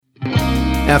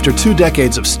After 2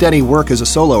 decades of steady work as a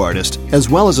solo artist, as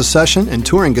well as a session and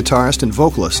touring guitarist and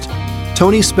vocalist,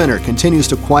 Tony Spinner continues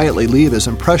to quietly leave his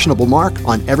impressionable mark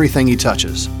on everything he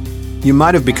touches. You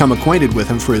might have become acquainted with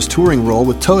him for his touring role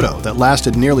with Toto that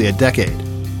lasted nearly a decade.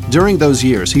 During those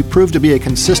years, he proved to be a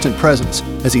consistent presence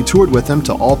as he toured with them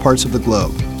to all parts of the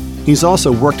globe. He's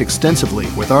also worked extensively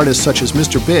with artists such as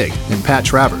Mr. Big and Pat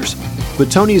Travers,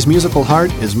 but Tony's musical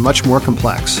heart is much more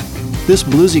complex. This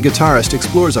bluesy guitarist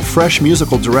explores a fresh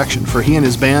musical direction for he and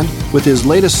his band with his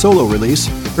latest solo release,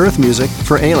 Earth Music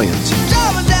for Aliens.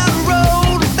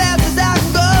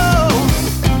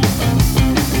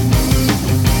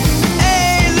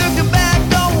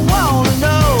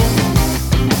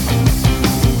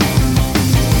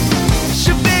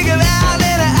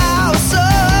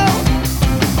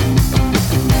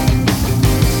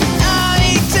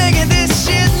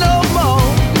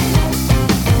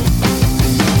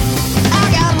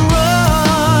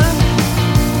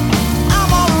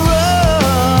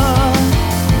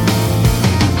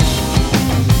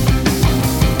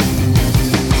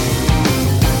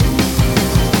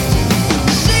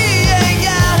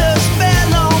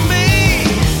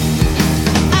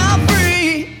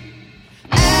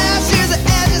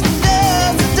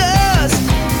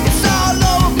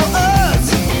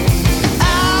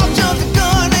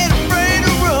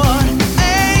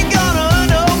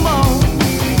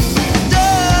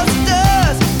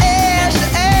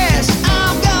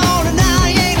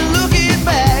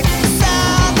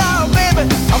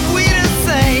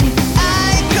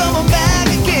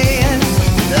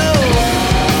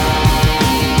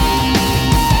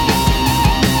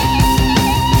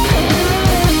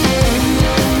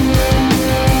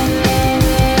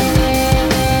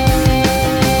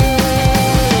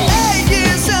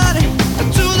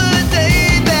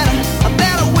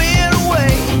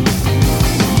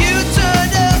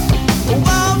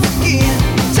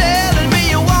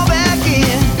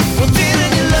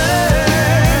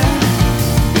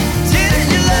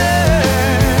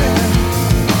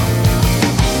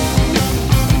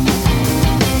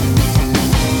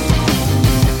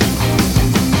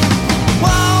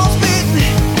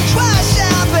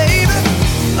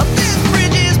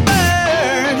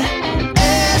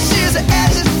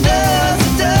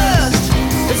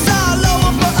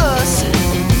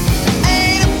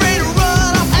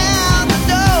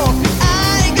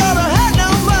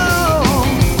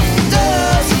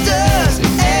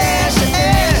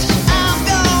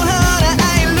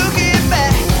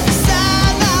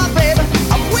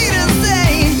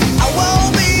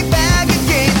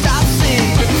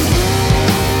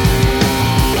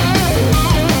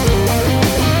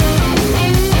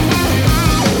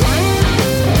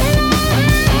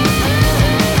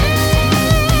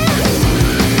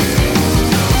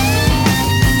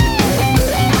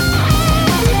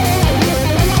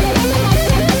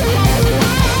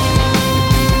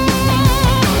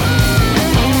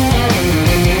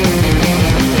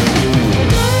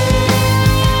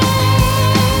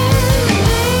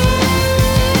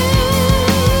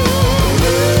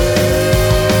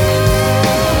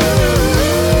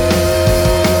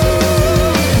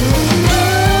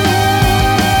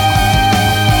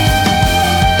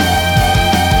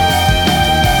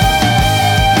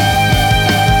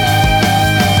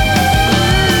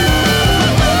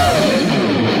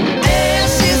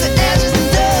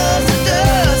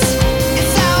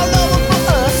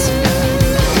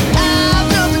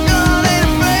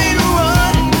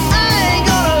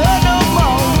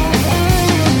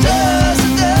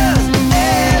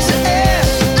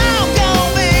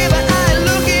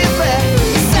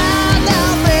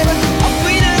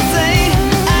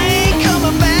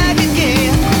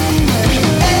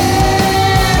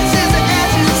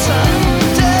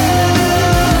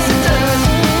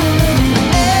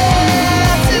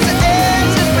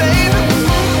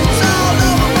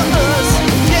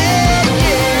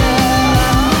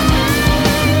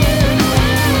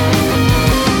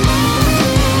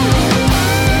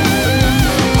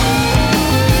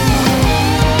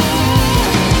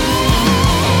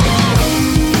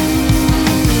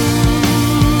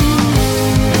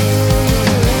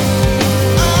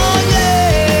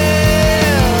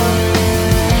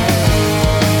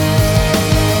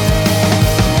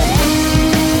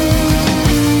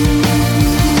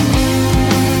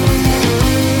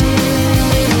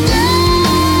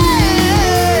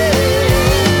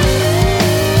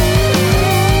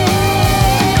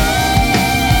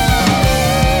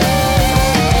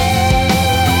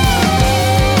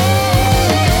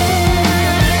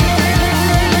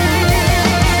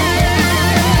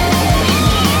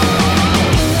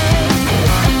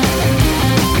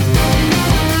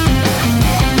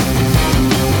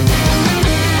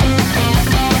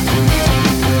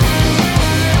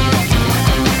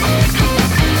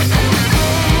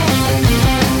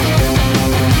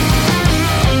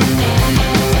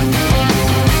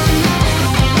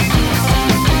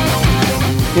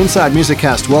 Inside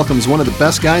Musiccast welcomes one of the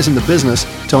best guys in the business,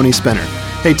 Tony Spinner.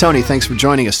 Hey, Tony, thanks for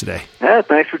joining us today. Yeah,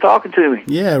 thanks for talking to me.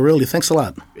 Yeah, really. Thanks a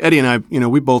lot. Eddie and I,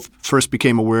 we both first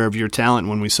became aware of your talent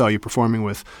when we saw you performing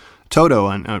with Toto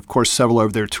and, of course, several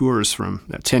of their tours from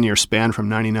that 10-year span from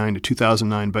 99 to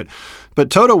 2009. But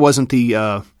Toto wasn't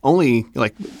the only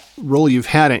role you've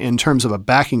had in terms of a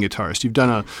backing guitarist. You've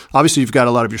done obviously you've got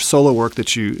a lot of your solo work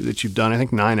that you've done. I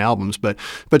think 9 albums, but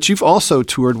you've also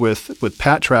toured with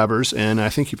Pat Travers, and I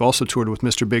think you've also toured with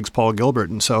Mr. Big's Paul Gilbert.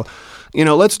 And so,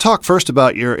 let's talk first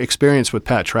about your experience with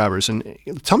Pat Travers, and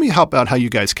tell me about how you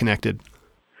guys connected.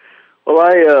 Well,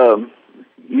 I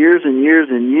years and years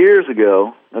and years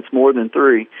ago, that's more than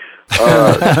 3,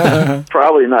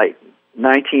 probably like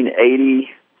 1980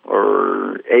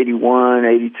 or 81,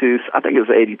 82, I think it was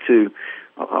 82.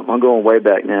 I'm going way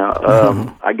back now.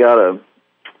 I got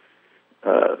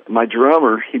my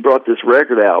drummer, he brought this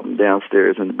record album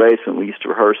downstairs in the basement. We used to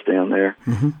rehearse down there.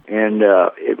 Mm-hmm. And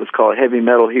it was called Heavy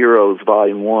Metal Heroes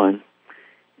Volume 1.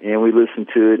 And we listened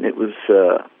to it, and it was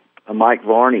a Mike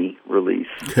Varney release,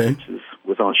 which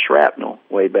was on Shrapnel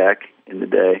way back in the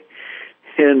day.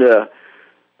 And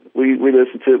we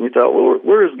listened to it, and we thought, well,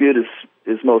 we're as good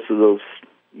as most of those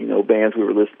bands we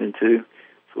were listening to.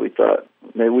 So we thought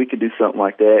maybe we could do something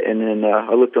like that. And then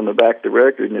I looked on the back of the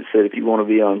record, and it said, if you want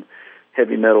to be on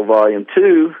Heavy Metal Volume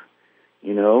 2,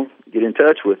 get in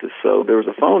touch with us. So there was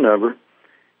a phone number,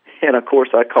 and of course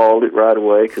I called it right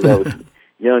away because I was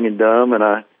young and dumb, and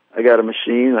I got a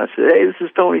machine, and I said, hey, this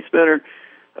is Tony Spinner.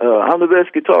 I'm the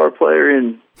best guitar player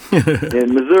in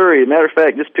Missouri. Matter of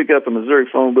fact, just pick up a Missouri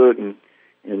phone book and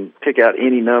pick out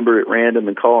any number at random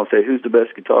and call and say, who's the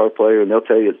best guitar player? And they'll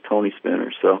tell you it's Tony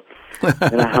Spinner. So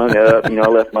and I hung up, I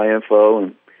left my info,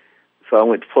 and so I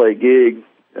went to play a gig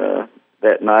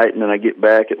that night, and then I get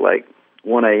back at like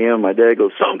 1 a.m. My dad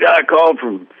goes, some guy called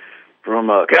from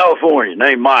California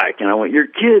named Mike. And I went, you're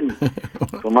kidding.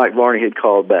 So Mike Varney had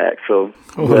called back, so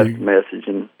he left a message,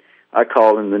 and I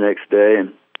called him the next day,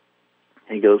 and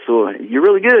he goes, so you're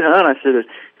really good, huh? And I said, of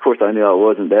course I knew I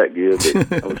wasn't that good,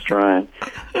 but I was trying.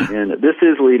 And this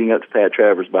is leading up to Pat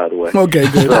Travers, by the way.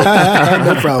 Okay, good.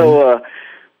 No problem.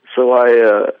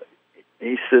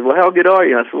 He said, well, how good are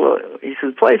you? And I said, well, he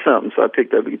said, play something. So I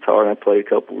picked up a guitar, and I played a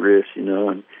couple riffs,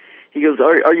 and he goes,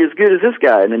 are you as good as this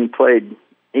guy? And then he played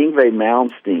Yngwie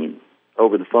Malmsteen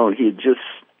over the phone. He had just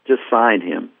signed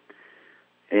him.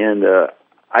 And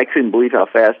I couldn't believe how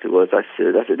fast it was. I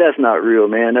said, that's not real,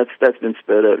 man. That's been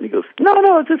sped up. And he goes,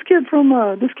 no, it's this kid from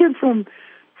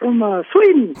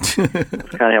Sweden. That's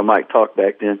kind of how Mike talked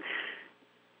back then.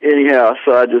 Anyhow,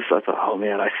 so I thought, oh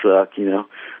man, I suck, So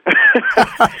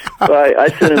I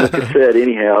sent him a cassette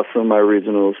anyhow, some of my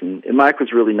originals, and Mike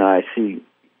was really nice. He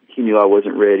knew I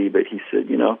wasn't ready, but he said,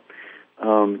 you're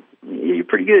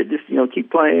pretty good. Just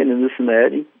keep playing and this and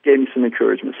that. He gave me some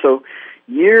encouragement. So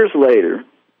years later,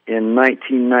 in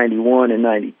 1991 and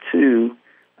 92,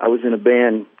 I was in a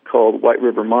band called White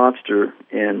River Monster,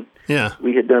 and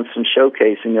we had done some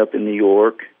showcasing up in New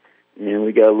York, and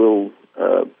we got a little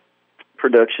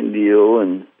production deal,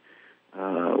 and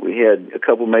we had a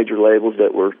couple major labels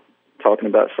that were talking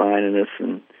about signing us,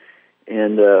 and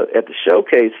at the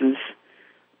showcases,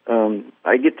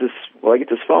 I get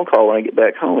this phone call when I get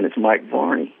back home, and it's Mike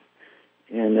Varney,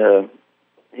 and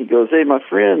he goes, hey, my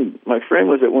friend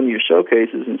was at one of your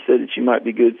showcases and said that you might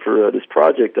be good for this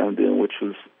project I'm doing, which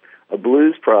was a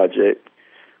blues project.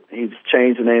 He's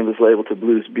changed the name of his label to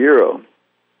Blues Bureau.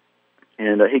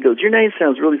 And he goes, your name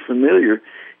sounds really familiar.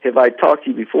 Have I talked to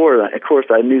you before? And of course,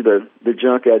 I knew the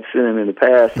junk I'd sent him in the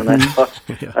past, and I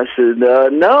said,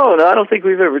 no, I don't think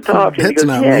we've ever talked. And he goes,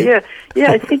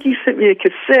 yeah, I think you sent me a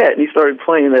cassette. And he started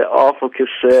playing that awful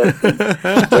cassette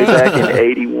way back in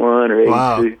 81 or 82.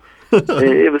 Wow.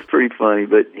 It was pretty funny,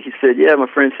 but he said, yeah, my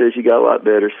friend says you got a lot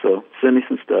better, so send me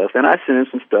some stuff. And I sent him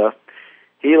some stuff.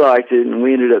 He liked it, and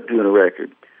we ended up doing a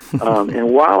record.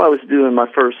 And while I was doing my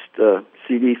first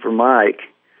CD for Mike,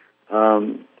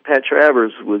 Pat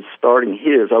Travers was starting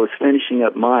his. I was finishing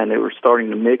up mine. They were starting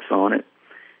to mix on it.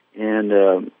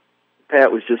 And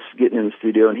Pat was just getting in the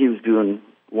studio, and he was doing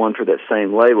one for that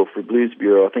same label for Blues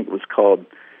Bureau. I think it was called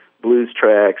Blues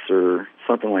Tracks or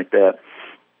something like that.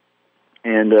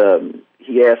 And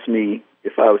he asked me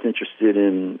if I was interested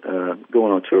in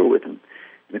going on tour with him.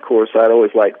 And of course, I'd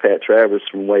always liked Pat Travers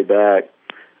from way back.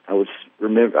 I used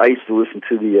to listen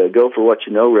to the Go For What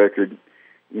You Know record,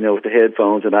 with the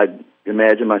headphones, and I'd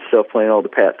imagine myself playing all the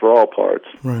Pat Thrall parts.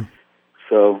 Right.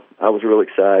 So I was real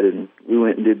excited, and we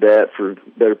went and did that for the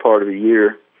better part of a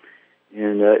year,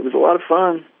 and it was a lot of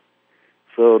fun.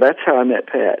 So that's how I met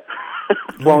Pat.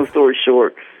 Long story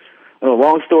short. Oh,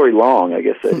 long story long, I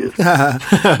guess that is.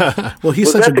 Well, he's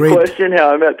Was such that a great. the question?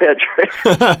 How I met Pat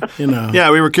Travers?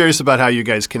 Yeah, we were curious about how you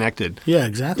guys connected. Yeah,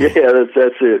 exactly. Yeah,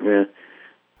 that's it, man.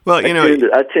 Well,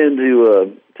 I tend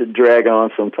to drag on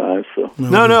sometimes. So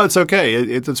no, it's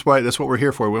okay. That's what we're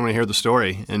here for. We want to hear the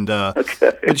story. And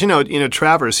okay. But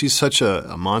Travers, he's such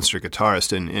a monster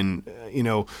guitarist. And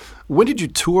when did you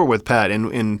tour with Pat?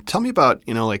 And tell me about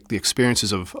like the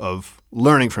experiences of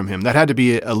learning from him. That had to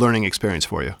be a learning experience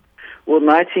for you. Well,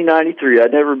 1993,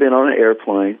 I'd never been on an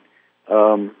airplane,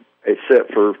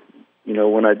 except for,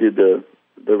 when I did the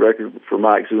record for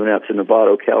Mike Zoo out to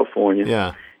Novato, California.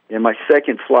 Yeah. And my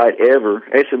second flight ever,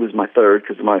 actually it was my third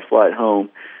because of my flight home,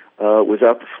 was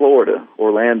out to Florida,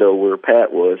 Orlando, where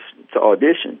Pat was, to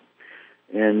audition.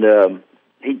 And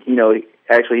he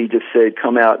just said,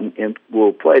 come out and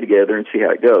we'll play together and see how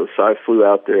it goes. So I flew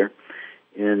out there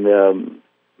and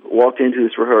walked into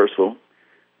this rehearsal,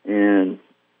 and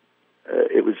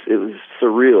it was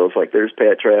surreal. It's like there's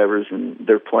Pat Travers, and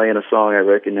they're playing a song I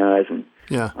recognize, and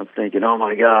I'm thinking, oh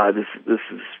my God, this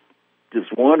is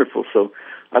just wonderful. So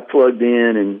I plugged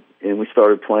in and we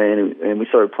started playing, and we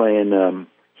started playing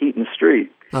Heat in the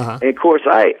Street. Uh-huh. And of course,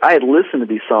 I had listened to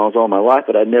these songs all my life,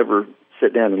 but I'd never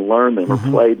sat down and learned them or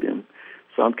played them.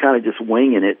 So I'm kind of just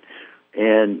winging it,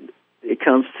 and it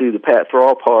comes to the Pat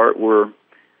Thrall part where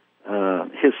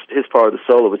his part of the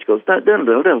solo, which goes dun dun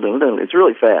dun dun dun dun. It's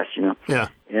really fast, Yeah.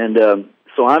 And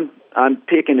so I'm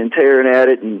picking and tearing at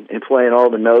it and playing all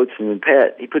the notes, and then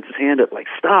Pat, he puts his hand up like,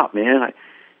 stop, man.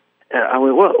 I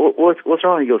went, what's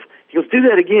wrong? He goes, do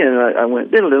that again. And I went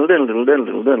diddle diddle diddle diddle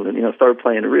diddle diddle, and started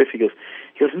playing the riff. He goes,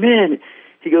 man,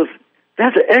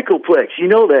 that's an echoplex. You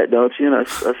know that, don't you? And I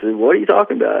said, what are you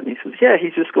talking about? And he says, yeah,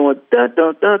 he's just going dun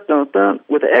dun dun dun dun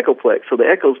with the echoplex. So the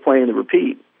echo's playing the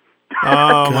repeat.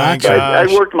 Oh my gosh! I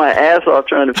worked my ass off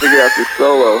trying to figure out this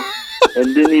solo,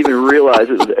 and didn't even realize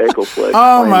it was the echoplex.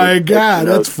 Oh my God,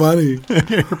 that's funny.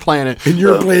 You're playing it, and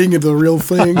you're playing it the real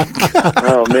thing.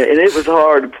 Oh man, and it was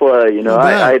hard to play.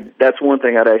 I that's one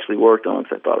thing I'd actually worked on,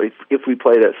 because I thought if we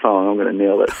play that song, I'm going to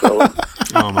nail that solo.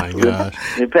 Oh my gosh!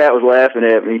 And Pat was laughing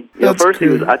at me. First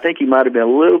cool. I think he might have been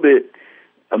a little bit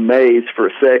amazed for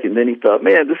a second. Then he thought,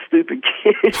 man, this stupid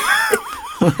kid.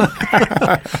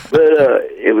 But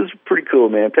it was pretty cool,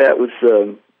 man. Pat was,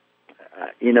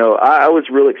 I was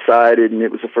real excited, and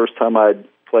it was the first time I'd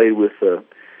played with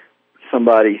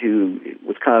somebody who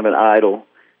was kind of an idol,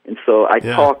 and so I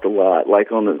talked a lot.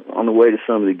 Like on the way to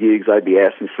some of the gigs, I'd be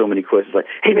asking so many questions, like,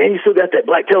 "Hey, man, you still got that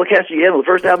black Telecaster you had on the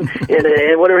first album,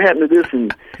 and whatever happened to this?"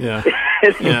 And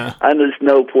I just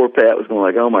know poor Pat was going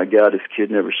like, "Oh my God, this kid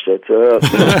never shuts up."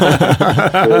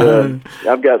 But,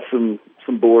 I've got some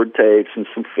board tapes and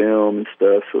some film and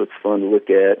stuff, so it's fun to look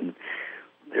at. And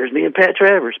there's me and Pat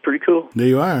Travers. Pretty cool. There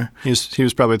you are. He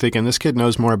was probably thinking, this kid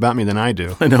knows more about me than I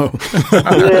do. I know.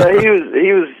 Yeah,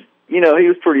 he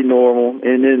was pretty normal.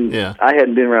 And then I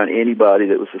hadn't been around anybody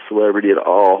that was a celebrity at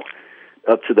all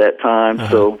up to that time,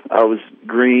 so I was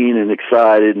green and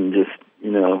excited and just,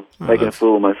 making a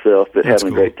fool of myself, but having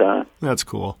a great time. That's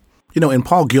cool. And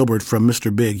Paul Gilbert from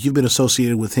Mr. Big, you've been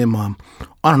associated with him on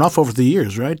and off over the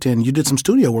years, right? And you did some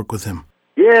studio work with him.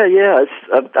 Yeah.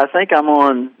 I think I'm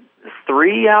on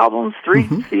 3 albums, 3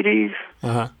 CDs,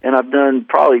 and I've done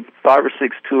probably 5 or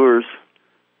 6 tours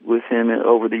with him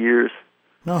over the years.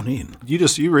 Oh, neat.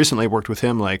 You recently worked with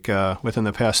him, like within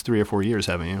the past 3 or 4 years,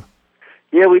 haven't you?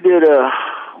 Yeah, we did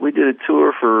a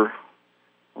tour for,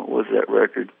 what was that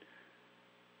record?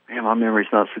 Man, my memory's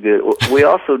not so good. We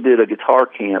also did a guitar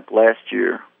camp last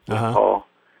year with Paul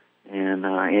and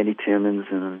Andy Timmons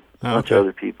and a bunch of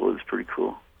other people. It was pretty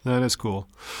cool. That is cool.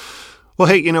 Well,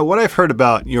 hey, what I've heard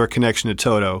about your connection to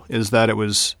Toto is that it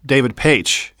was David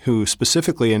Paich who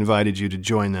specifically invited you to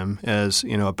join them as,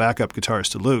 a backup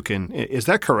guitarist to Luke. And is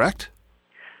that correct?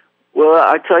 Well,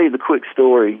 I'll tell you the quick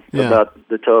story about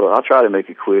the Toto. I'll try to make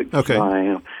it quick. Okay. I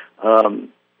am.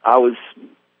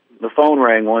 The phone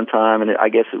rang one time, and I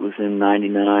guess it was in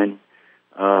 99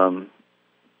 or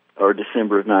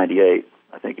December of 98,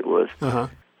 I think it was. Uh-huh.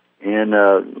 And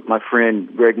my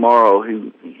friend Greg Morrow,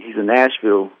 he's a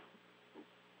Nashville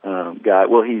guy.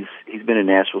 Well, he's been in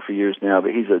Nashville for years now,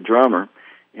 but he's a drummer,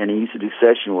 and he used to do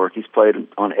session work. He's played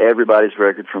on everybody's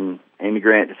record from Amy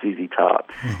Grant to ZZ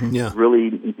Top. Mm-hmm. Yeah.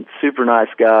 Really super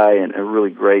nice guy and a really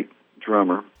great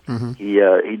drummer. Mm-hmm. He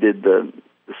did the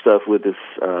stuff with us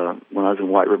when I was in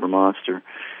White River Monster,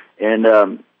 and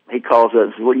he calls up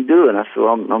and says, "What are you doing?" I said,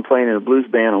 "Well, I'm playing in a blues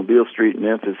band on Beale Street in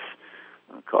Memphis,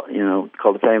 called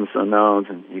the Famous Unknowns."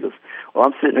 And he goes, "Well,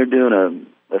 I'm sitting there doing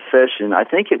a session. I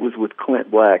think it was with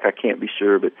Clint Black. I can't be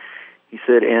sure, but he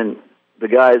said, and the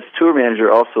guy's tour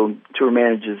manager also tour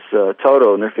manages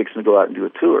Toto, and they're fixing to go out and do a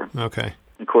tour. Okay.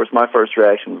 And of course, my first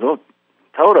reaction was, "Oh,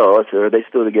 Toto!" I said, "Are they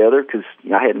still together?" Because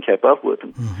I hadn't kept up with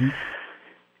them. Mm-hmm.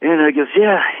 And I goes,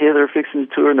 "Yeah, they're fixing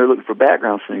to tour, and they're looking for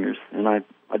background singers." And I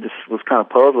just was kind of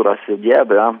puzzled. I said, "Yeah,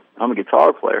 but I'm a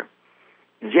guitar player."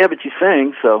 He goes, "Yeah, but you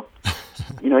sing, so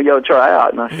you ought to try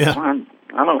out." And I said, "Well,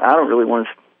 I don't really want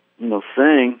to,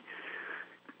 sing.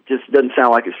 Just doesn't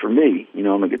sound like it's for me.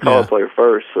 I'm a guitar player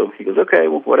first." So he goes, "Okay,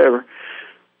 well, whatever."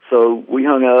 So we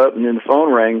hung up, and then the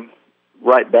phone rang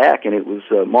right back, and it was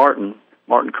Martin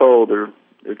Cole, their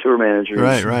tour manager.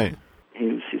 Right.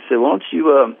 He said, "Why don't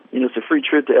you, it's a free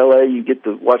trip to L.A. You get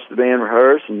to watch the band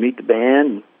rehearse and meet the band.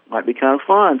 And might be kind of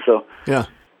fun." So yeah,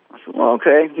 I said, "Well,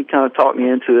 okay." He kind of talked me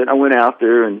into it. I went out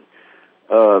there, and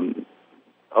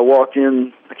I walked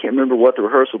in. I can't remember what the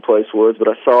rehearsal place was, but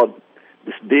I saw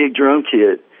this big drum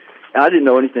kit. And I didn't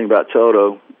know anything about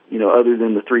Toto, other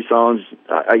than the 3 songs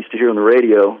I used to hear on the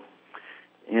radio.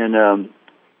 And I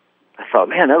thought,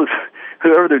 man,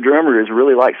 whoever their drummer is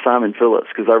really like Simon Phillips,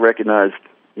 because I recognized,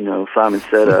 Simon's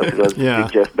setup, because I was a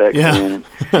big Jeff Beck fan.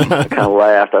 And I kind of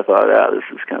laughed. I thought, this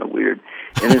is kind of weird.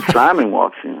 And then Simon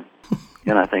walks in,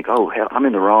 and I think, oh, hell, I'm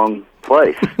in the wrong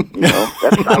place.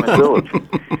 That's Simon Phillips.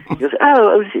 He goes,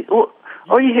 oh,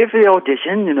 you here for the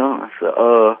audition? I said,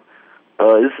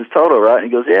 this is Toto, right? And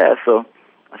he goes, yeah. So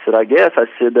I said, I guess. I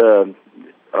said,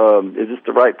 is this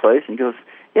the right place? And he goes,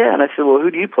 yeah. And I said, well,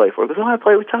 who do you play for? He goes, I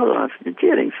play with Toto. And I said, you're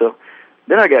kidding. So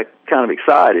then I got kind of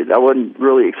excited. I wasn't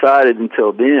really excited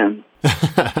until then,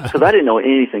 because I didn't know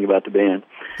anything about the band.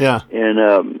 Yeah. And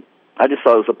I just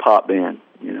thought it was a pop band,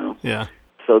 Yeah.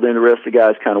 So then the rest of the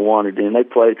guys kind of wandered in. They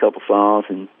played a couple songs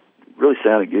and really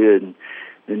sounded good.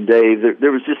 And Dave,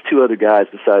 there was just 2 other guys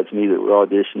besides me that were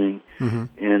auditioning. Mm-hmm.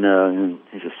 And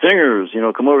he said, singers,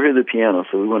 come over here to the piano.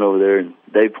 So we went over there, and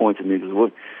Dave pointed to me and goes,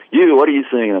 what are you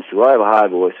singing? I said, well, I have a high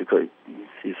voice. He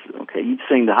said, okay, you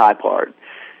sing the high part.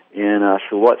 And I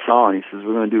said, what song? He says,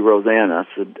 we're going to do Rosanna. I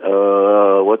said,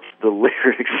 what's the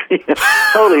lyrics?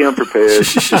 Totally unprepared and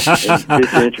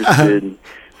disinterested. And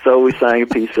so we sang a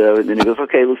piece of it. And then he goes,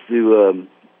 okay, let's do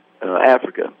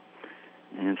Africa.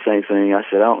 And same thing. I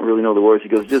said, I don't really know the words. He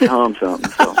goes, just hum something.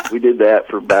 So we did that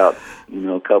for about,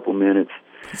 a couple minutes.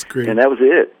 That's great. And that was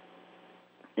it.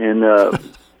 And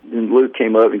then Luke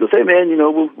came up and he goes, hey, man,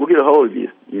 we'll get a hold of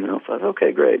you. So I said,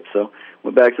 okay, great. So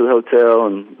went back to the hotel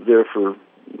and was there for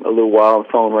a little while. The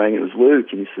phone rang. It was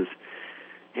Luke. And he says,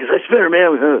 hey, Spinner,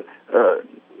 man,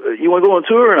 you want to go on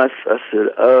tour? And I said,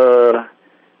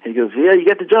 he goes, yeah, you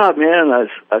got the job, man. And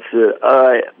I said,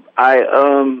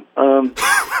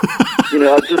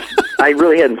 I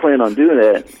really hadn't planned on doing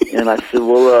that. And I said,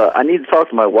 well, I need to talk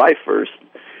to my wife first.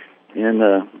 And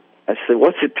I said,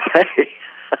 what's it pay?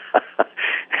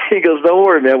 He goes, don't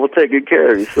worry, man, we'll take good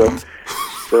care of you. So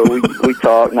we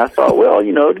talked, and I thought, well,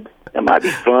 that might be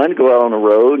fun to go out on the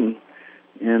road. And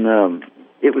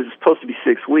it was supposed to be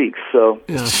 6 weeks. So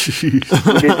we did 6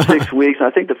 weeks. And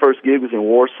I think the first gig was in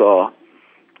Warsaw,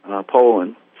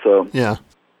 Poland. So yeah.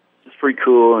 It's pretty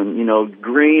cool, and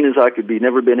green as I could be.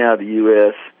 Never been out of the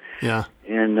U.S. Yeah.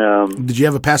 And did you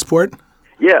have a passport?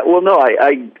 Yeah. Well, no,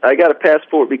 I got a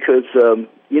passport because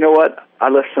you know what? I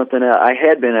left something out. I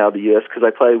had been out of the U.S. because I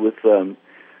played with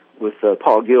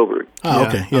Paul Gilbert. Oh,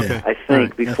 okay. Yeah. Okay. I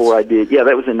think before I did. Yeah,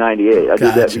 that was in '98. I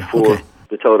did that before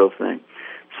the Toto thing.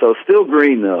 So still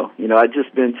green though. I'd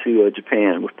just been to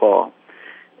Japan with Paul,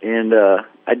 and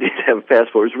I did have a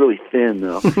passport. It was really thin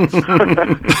though.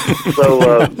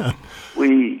 So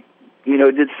we,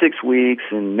 did 6 weeks,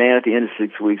 and man, at the end of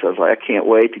 6 weeks, I was like, I can't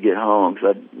wait to get home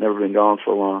because I'd never been gone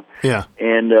so long. Yeah.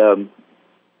 And I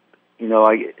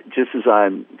just as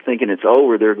I'm thinking it's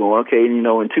over, they're going, okay, in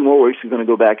 2 more weeks we're going to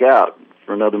go back out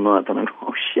for another month, and I'm going,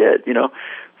 oh shit,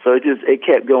 So it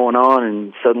kept going on,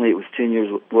 and suddenly it was 10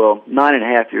 years,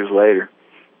 9.5 years later,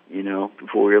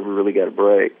 before we ever really got a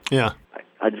break. Yeah.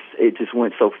 It just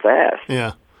went so fast.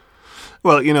 Yeah.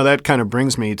 Well, that kind of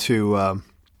brings me to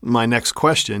my next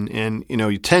question. And,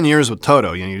 10 years with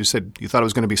Toto, you said you thought it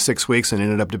was going to be 6 weeks and it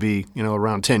ended up to be,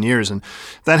 around 10 years. And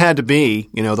that had to be,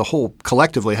 the whole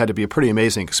collectively had to be a pretty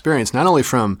amazing experience, not only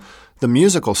from the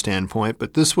musical standpoint,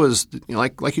 but this was,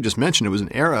 like you just mentioned, it was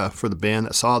an era for the band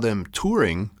that saw them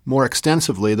touring more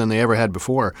extensively than they ever had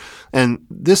before. And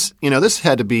this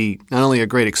had to be not only a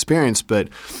great experience, but,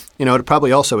 it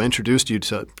probably also introduced you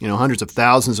to, hundreds of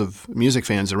thousands of music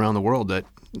fans around the world that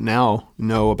now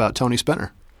know about Tony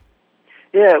Spinner.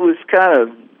 Yeah, it was kind of,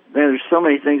 man, there's so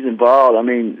many things involved. I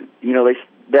mean,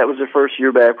 that was their first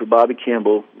year back with Bobby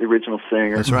Kimball, the original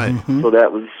singer. That's right. Mm-hmm. So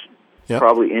that was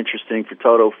probably interesting for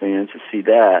Toto fans to see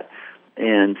that.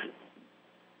 And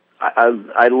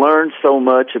I learned so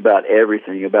much about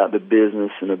everything, about the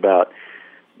business and about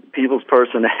people's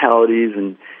personalities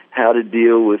and how to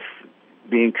deal with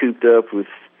being cooped up with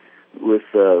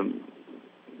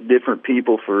different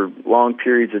people for long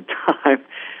periods of time,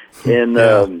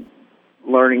 and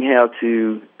learning how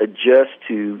to adjust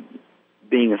to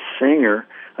being a singer.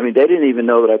 I mean, they didn't even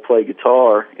know that I played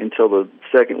guitar until the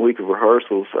second week of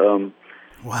rehearsals.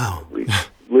 Wow.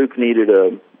 Luke needed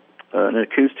an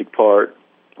acoustic part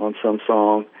on some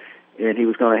song, and he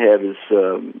was going to have his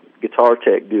guitar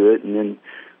tech do it, and then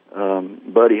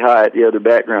Buddy Hyatt, the other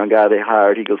background guy they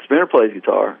hired, he goes, Spinner plays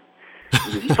guitar.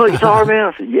 He goes, you play guitar,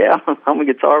 man? I said, yeah, I'm a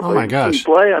guitar player. Oh, my gosh.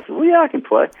 Can you play? I said, well, yeah, I can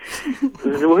play. He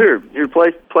said, well, here,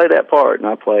 play that part. And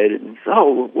I played it. And he said,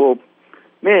 oh, well,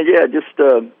 man, yeah, just,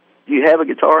 do you have a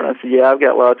guitar? And I said, yeah, I've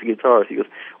got lots of guitars. He goes,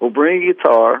 well, bring a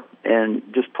guitar and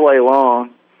just play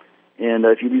along. And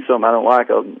if you do something I don't like,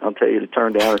 I'll tell you to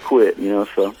turn down or quit,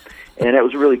 So, and it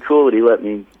was really cool that he let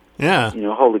me,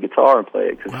 hold the guitar and play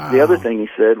it. Because the other thing he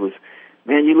said was,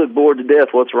 man, you look bored to death.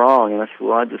 What's wrong? And I said,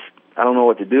 well, I don't know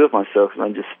what to do with myself because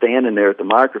I'm just standing there at the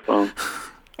microphone,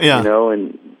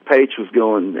 and Paige was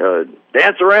going,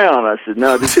 dance around. I said,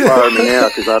 no, just fire me now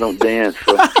because I don't dance.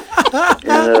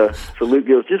 So Luke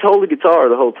goes, just hold the guitar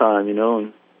the whole time,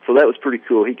 and so that was pretty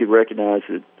cool. He could recognize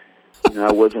that,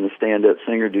 I wasn't a stand-up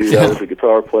singer dude. I was a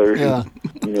guitar player who,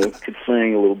 could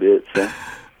sing a little bit. So.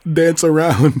 Dance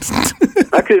around.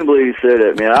 I couldn't believe he said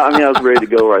that, man. I was ready to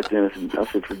go right then. I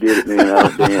said, forget it, man. I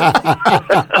don't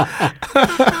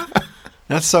dance.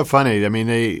 That's so funny. I mean,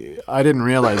 I didn't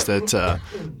realize that,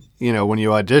 when you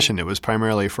auditioned, it was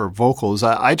primarily for vocals.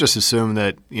 I just assumed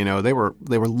that, they were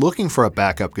looking for a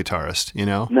backup guitarist,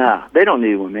 Nah, they don't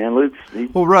need one, man.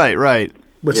 Well, right.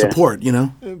 With support,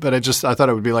 But I thought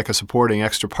it would be like a supporting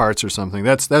extra parts or something.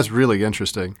 That's really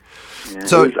interesting. Yeah,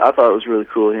 so I thought it was really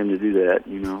cool of him to do that,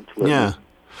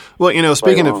 Well,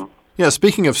 speaking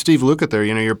of Steve Lukather there,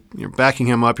 you're backing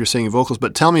him up, you're singing vocals,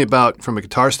 but tell me about, from a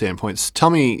guitar standpoint,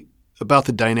 tell me about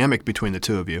the dynamic between the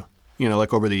two of you,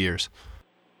 like over the years.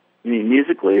 You mean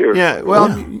musically? Or?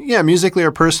 Yeah, musically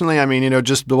or personally. I mean,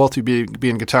 just both of you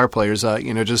being guitar players, I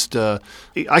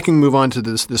can move on to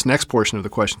this next portion of the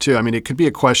question, too. I mean, it could be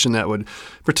a question that would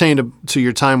pertain to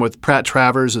your time with Pratt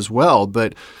Travers as well,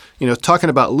 but, talking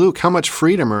about Luke, how much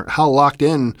freedom or how locked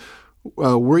in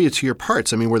were you to your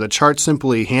parts? I mean, were the charts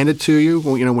simply handed to you,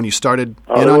 when you started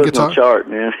in on guitar? No chart,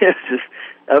 man. It's just,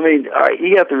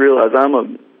 you have to realize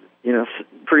I'm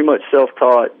pretty much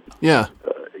self-taught. Yeah.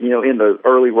 In the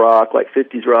early rock, like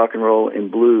 50s rock and roll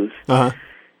and blues. Uh-huh.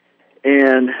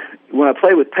 And when I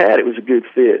played with Pat, it was a good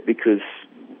fit because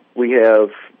we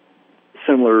have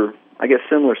similar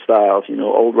styles,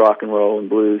 old rock and roll and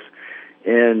blues.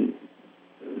 And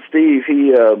Steve, he's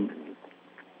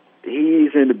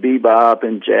into bebop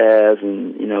and jazz,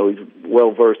 and, he's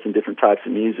well-versed in different types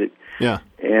of music. Yeah.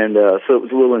 And so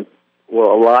it was a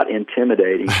lot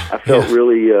intimidating. I felt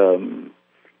really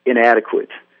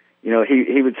inadequate.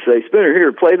 He would say, Spinner,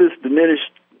 here, play this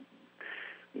diminished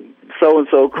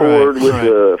so-and-so chord with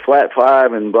a flat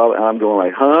five, and blah, blah. And I'm going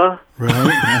like, huh? Right,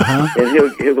 uh-huh. And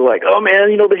he'll go like, oh,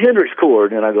 man, the Hendrix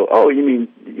chord. And I go, oh, you mean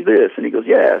this? And he goes,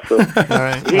 yeah. So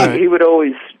he would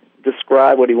always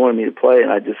describe what he wanted me to play,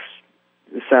 and it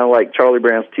sounded like Charlie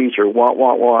Brown's teacher, want,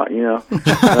 And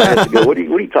I had to go, what are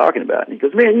you talking about? And he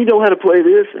goes, man, you know how to play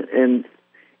this? And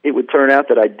it would turn out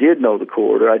that I did know the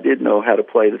chord, or I did know how to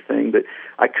play the thing, but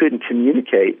I couldn't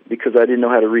communicate because I didn't know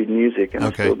how to read music, and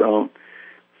I still don't.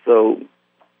 So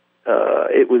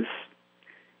it was,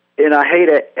 and I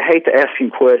hate to ask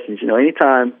him questions.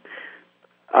 Anytime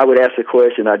I would ask a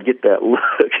question, I'd get that look,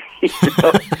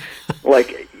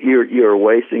 like you're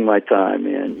wasting my time,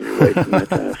 man. You're wasting my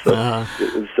time.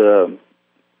 So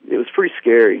it was pretty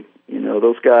scary.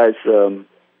 Those guys.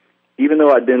 Even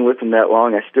though I'd been with them that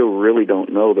long, I still really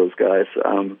don't know those guys.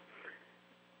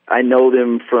 I know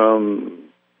them from,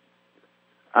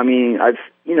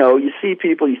 you see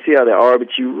people, you see how they are, but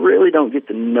you really don't get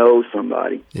to know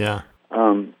somebody. Yeah.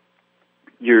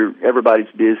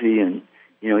 Everybody's busy, and,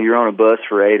 you're on a bus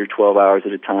for 8 or 12 hours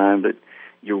at a time, but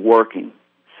you're working.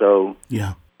 So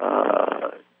yeah,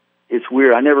 it's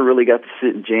weird. I never really got to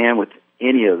sit and jam with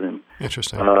any of them.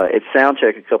 Interesting. At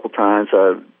Soundcheck a couple times,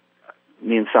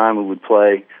 me and Simon would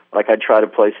play. Like, I'd try to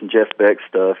play some Jeff Beck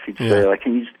stuff. He'd say, like,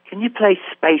 can you play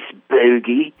Space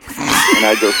Boogie? And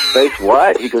I'd go, Space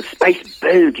what? He goes, Space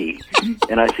Boogie.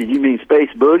 And I said, you mean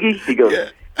Space Boogie? He goes,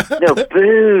 no,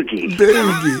 Boogie.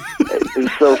 Boogie. It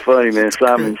was so funny, man.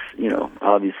 Simon's,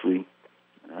 obviously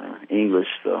English,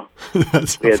 so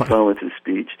That's we had funny. fun with his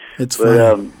speech. It's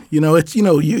But, funny.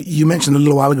 You mentioned a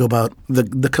little while ago about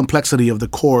the complexity of the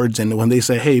chords, and when they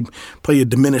say, "Hey, play a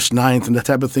diminished ninth" and that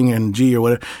type of thing in G or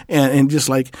whatever, and just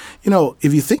like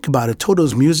if you think about it,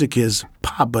 Toto's music is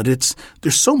pop, but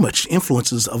there's so much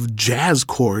influences of jazz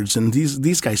chords, and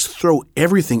these guys throw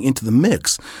everything into the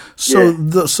mix. So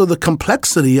the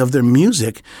complexity of their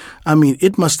music, I mean,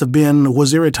 it must have been.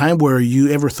 Was there a time where you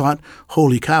ever thought,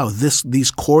 "Holy cow,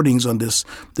 these chordings on this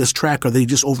track, are they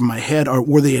just over my head?" Or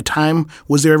was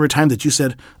there ever a time that you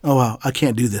said, "Oh, wow, I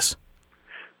can't do this"?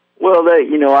 Well,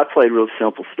 I played real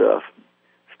simple stuff.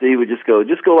 Steve would just go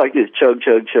like this, chug,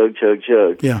 chug, chug, chug,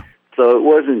 chug. Yeah. So it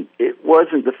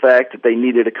wasn't the fact that they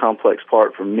needed a complex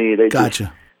part from me. They Gotcha.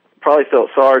 just probably felt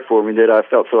sorry for me that I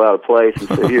felt so out of place and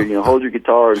said, "Here, hold your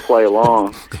guitar and play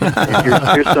along. And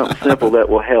here's something simple that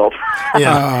will help."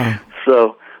 Yeah.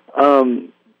 So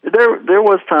there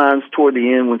was times toward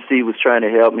the end when Steve was trying to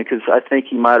help me, because I think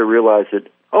he might have realized that,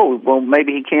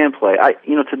 maybe he can play.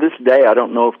 To this day, I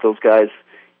don't know if those guys,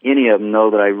 any of them, know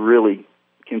that I really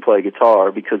can play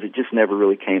guitar, because it just never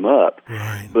really came up.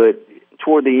 Right. But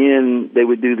toward the end, they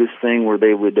would do this thing where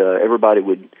they would everybody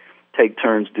would take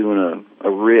turns doing a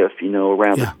riff,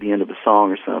 around the end of a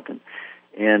song or something.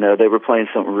 And they were playing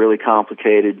something really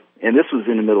complicated. And this was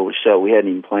in the middle of the show. We hadn't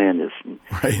even planned this.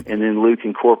 Right. And then Luke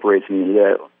incorporates me into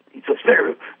that. He says,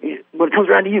 "When it comes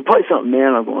around to you, play something,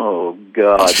 man." I'm going, "Oh,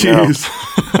 God, Jeez.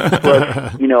 no."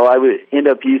 But, I would end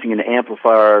up using an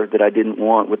amplifier that I didn't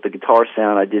want, with the guitar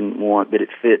sound I didn't want, but it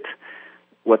fit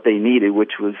what they needed,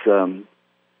 which was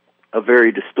a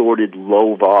very distorted,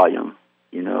 low volume,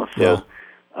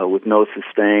 with no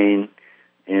sustain.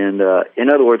 And in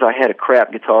other words, I had a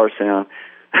crap guitar sound.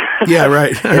 Yeah,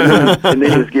 right. and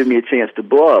then just give me a chance to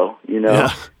blow, Yeah.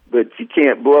 But you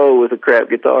can't blow with a crap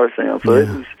guitar sound. So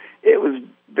it was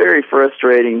very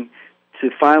frustrating to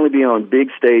finally be on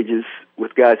big stages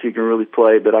with guys who can really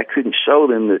play, but I couldn't show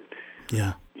them that,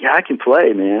 I can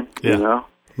play, man, Yeah.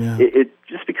 It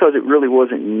just because it really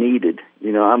wasn't needed.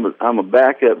 I'm a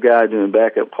backup guy doing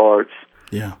backup parts.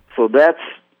 Yeah. So that's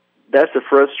the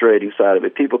frustrating side of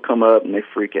it. People come up and they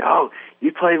freak out. "Oh,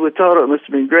 you played with Toto. It must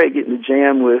have been great getting to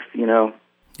jam with,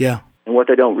 Yeah. And what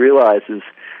they don't realize is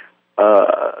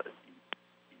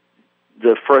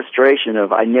the frustration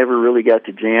of I never really got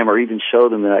to jam or even show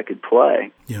them that I could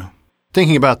play. Yeah.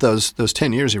 Thinking about those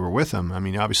 10 years you were with him, I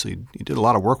mean, obviously you did a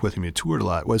lot of work with him. You toured a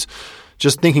lot. Was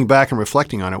just thinking back and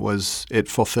reflecting on it, was it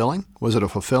fulfilling? Was it a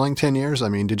fulfilling 10 years? I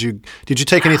mean, did you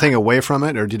take anything away from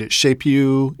it, or did it shape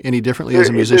you any differently as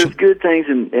a musician? There's good things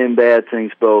and bad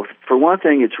things both. For one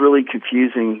thing, it's really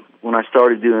confusing when I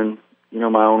started doing,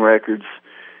 my own records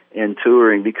and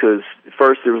touring, because at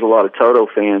first there was a lot of Toto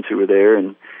fans who were there,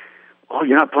 and "Oh,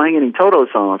 you're not playing any Toto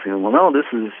songs." And, "Well, no, this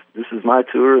is my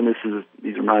tour, and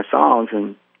these are my songs."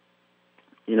 And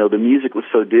the music was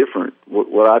so different.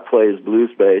 What I play is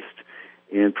blues based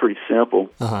and pretty simple.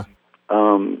 Uh-huh.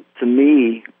 To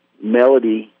me,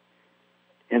 melody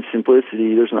and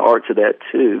simplicity, there's an art to that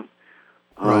too.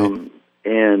 Right.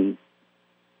 And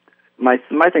my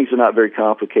things are not very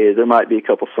complicated. There might be a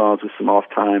couple songs with some off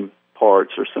time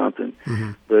parts or something,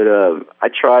 but I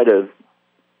try to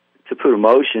put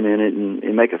emotion in it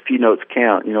and make a few notes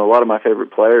count. A lot of my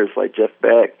favorite players, like Jeff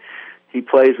Beck, he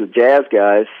plays with jazz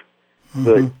guys,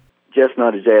 but Jeff's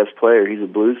not a jazz player. He's a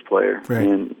blues player, Right.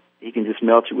 and he can just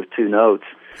melt you with two notes.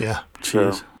 Yeah.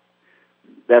 Jeez. So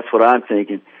that's what I'm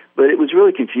thinking. But it was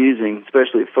really confusing,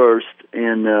 especially at first,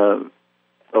 and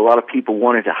a lot of people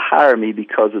wanted to hire me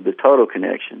because of the Toto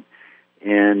connection.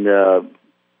 And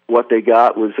what they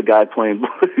got was a guy playing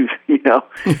blues, Yeah.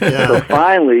 So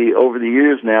finally, over the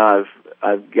years now,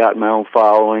 I've gotten my own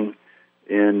following,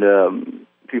 and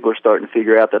people are starting to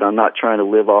figure out that I'm not trying to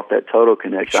live off that Toto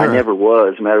connection. Sure. I never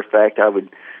was. As a matter of fact, I would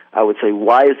say,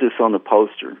 "Why is this on the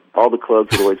poster?" All the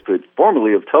clubs would always put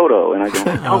 "formerly of Toto," and I go,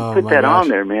 "Don't put that on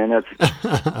there, man. That's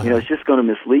it's just going to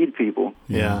mislead people."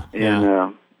 Yeah.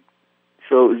 And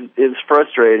so it was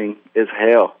frustrating as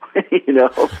hell,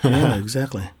 Yeah,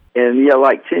 exactly. And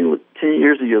like 10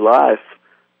 years of your life,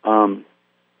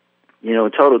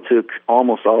 Toto took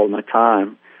almost all of my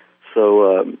time.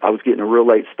 So I was getting a real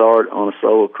late start on a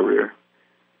solo career.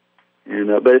 And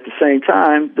but at the same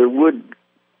time,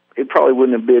 it probably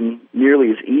wouldn't have been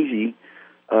nearly as easy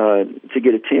to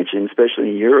get attention,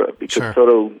 especially in Europe, because Sure.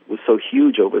 Toto was so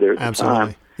huge over there at the Absolutely.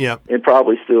 time. Yeah. It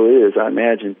probably still is, I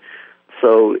imagine.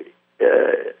 So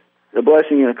a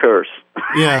blessing and a curse.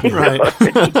 Yeah,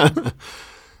 right.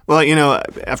 Well,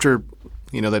 after,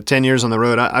 that 10 years on the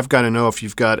road, I've got to know if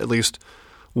you've got at least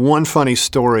one funny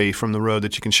story from the road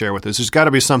that you can share with us. There's got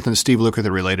to be something Steve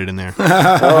Lukather related in there.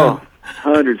 Oh,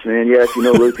 Hundreds, man. Yeah, if you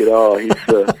know Luke at all,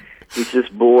 he's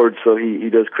just bored, so he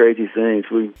does crazy things.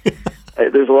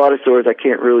 There's a lot of stories I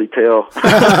can't really tell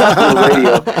on the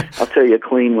radio. I'll tell you a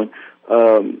clean one.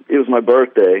 It was my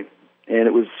birthday, and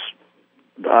it was,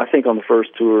 I think, on the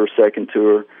first tour or second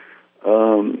tour.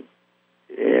 And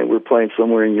we were playing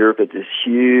somewhere in Europe at this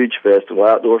huge festival,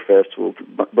 outdoor festival,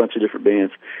 a bunch of different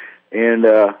bands. And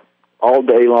all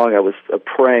day long I was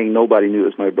praying nobody knew it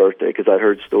was my birthday because I'd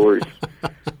heard stories.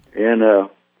 And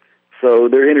so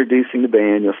they're introducing the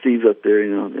band. Steve's up there,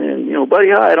 and Buddy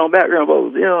Hyde on background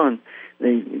vocals, and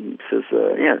he says,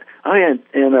 and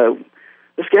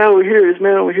this guy over here, this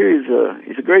man over here,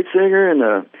 he's a great singer,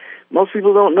 and most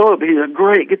people don't know it, but he's a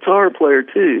great guitar player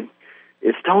too.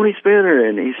 It's Tony Spinner,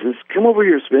 and he says, "Come over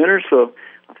here, Spinner." So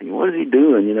I think, what is he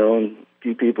doing? And a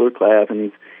few people are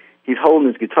clapping. He's holding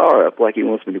his guitar up like he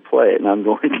wants me to play it, and I'm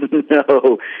going,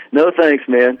 no thanks,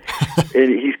 man. And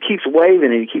he keeps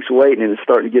waving, and he keeps waiting, and it's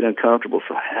starting to get uncomfortable.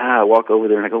 So I walk over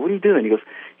there, and I go, "What are you doing?" He goes,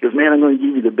 "Man, I'm going to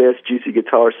give you the best juicy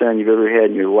guitar sound you've ever had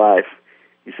in your life."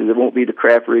 He says, "It won't be the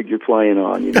crap rig you're playing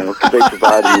on, because they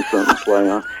provided you something to play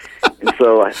on." And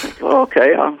so I think, "Oh,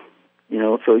 okay,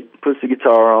 so he puts the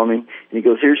guitar on me, and he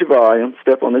goes, "Here's your volume,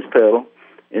 step on this pedal,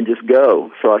 and just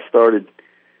go." So I started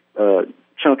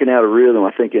chunking out a rhythm,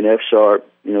 I think in F sharp,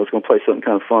 it's going to play something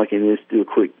kind of funky, and just do a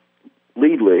quick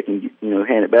lead lick and,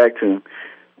 hand it back to him.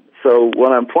 So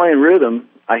when I'm playing rhythm,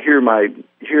 I hear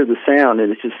the sound,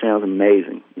 and it just sounds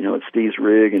amazing. It's Steve's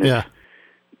rig, and it's,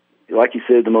 like you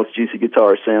said, the most juicy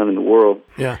guitar sound in the world.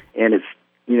 Yeah. And it's,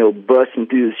 busting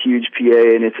through this huge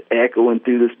PA, and it's echoing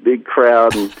through this big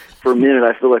crowd, and for a minute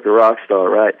I feel like a rock star,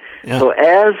 right? Yeah. So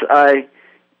as I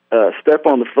step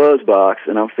on the fuzz box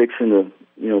and I'm fixing to,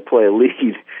 play a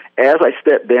lead, as I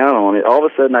step down on it, all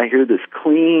of a sudden I hear this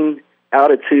clean,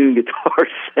 out-of-tune guitar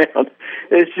sound.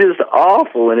 It's just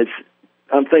awful, and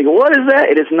I'm thinking, what is that?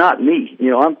 It is not me.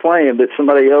 I'm playing, but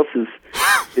somebody else is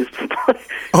playing.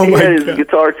 Oh he my had his God.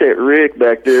 guitar tech Rick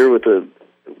back there with the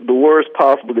worst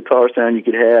possible guitar sound you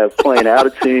could have, playing out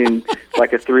of tune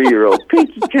like a 3-year-old.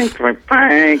 Pinky, crank, crank,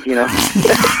 crank,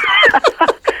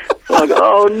 So I go,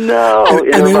 oh no!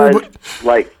 And everybody's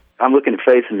like, I'm looking at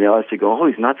faces in the audience and go, oh,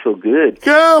 he's not so good.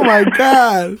 Oh my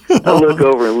God! I look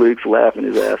over and Luke's laughing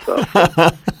his ass off.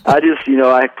 I just,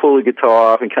 I pull the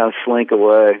guitar off and kind of slink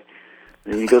away.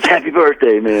 And he goes, "Happy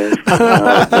birthday, man."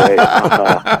 Oh, great.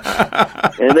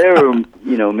 And there were,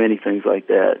 many things like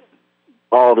that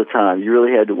all the time. You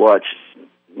really had to watch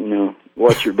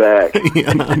your back.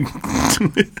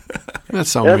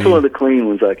 That's so That's mean. one of the clean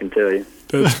ones, I can tell you.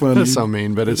 That's funny. That's so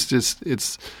mean, but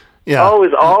yeah.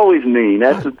 Always mean.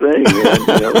 That's the thing,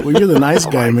 man. Well, you're the nice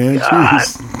guy, man. God.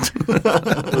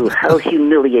 Jeez. Ooh, how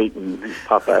humiliating, as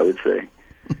Popeye would say.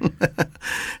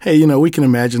 Hey, we can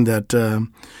imagine that,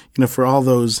 for all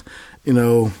those,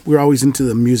 we're always into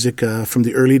the music from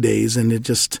the early days, and it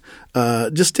just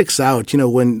sticks out,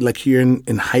 when, like, you're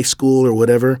in high school or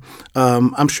whatever.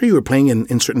 I'm sure you were playing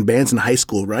in certain bands in high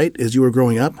school, right, as you were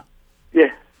growing up?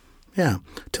 Yeah. Yeah.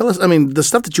 Tell us, the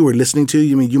stuff that you were listening to,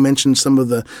 you mentioned some of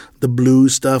the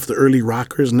blues stuff, the early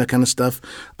rockers and that kind of stuff.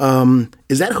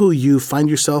 Is that who you find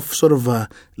yourself sort of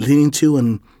leaning to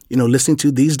and, listening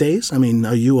to these days?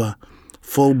 Are you a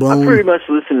full-blown... I pretty much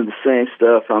listen to the same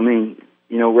stuff.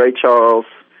 Ray Charles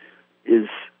is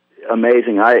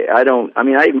amazing. I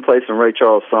even play some Ray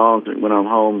Charles songs when I'm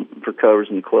home for covers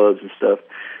in the clubs and stuff.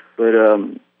 But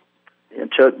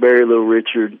Chuck Berry, Little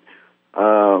Richard,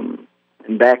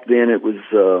 and back then it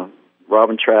was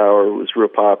Robin Trower was real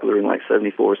popular in like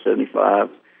 74, 75,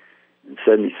 and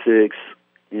 76.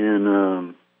 And,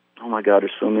 oh my God,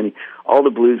 there's so many. All the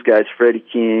blues guys, Freddie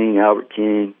King, Albert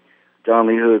King, John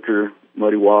Lee Hooker,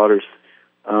 Muddy Waters.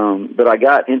 But I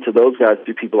got into those guys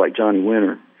through people like Johnny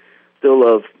Winter. Still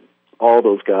love all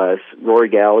those guys. Rory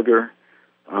Gallagher.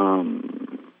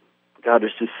 God,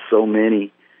 there's just so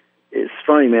many. It's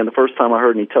funny, man. The first time I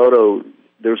heard Nitoto,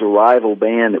 there was a rival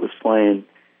band that was playing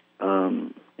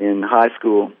in high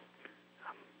school.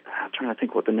 I'm trying to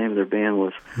think what the name of their band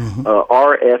was. Mm-hmm.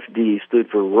 RFD stood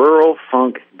for Rural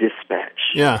Funk Dispatch.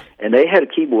 Yeah. And they had a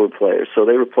keyboard player, so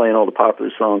they were playing all the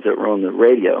popular songs that were on the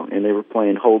radio, and they were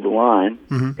playing Hold the Line.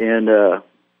 Mm-hmm. And,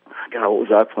 God, what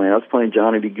was I playing? I was playing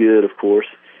Johnny Be Good, of course.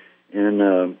 And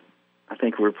I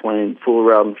think we were playing Full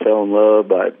Around and Fell in Love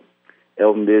by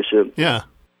Elvin Bishop. Yeah.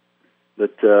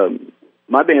 But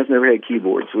my band's never had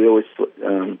keyboards. We always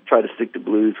tried to stick to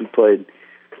blues. We played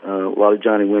a lot of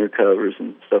Johnny Winter covers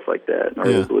and stuff like that, and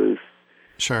early blues.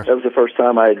 Sure. That was the first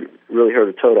time I'd really heard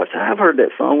of Toto. I said, I've heard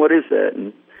that song. What is that?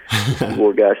 And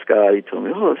Poor guy Scott, he told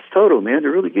me, "Oh, it's Toto, man.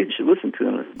 They're really good. You should listen to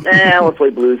them." I said, I want to play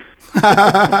blues.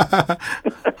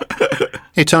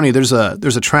 Hey, Tony, there's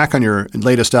a track on your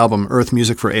latest album, Earth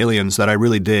Music for Aliens, that I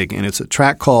really dig, and it's a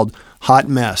track called Hot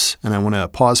Mess, and I want to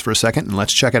pause for a second and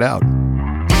let's check it out.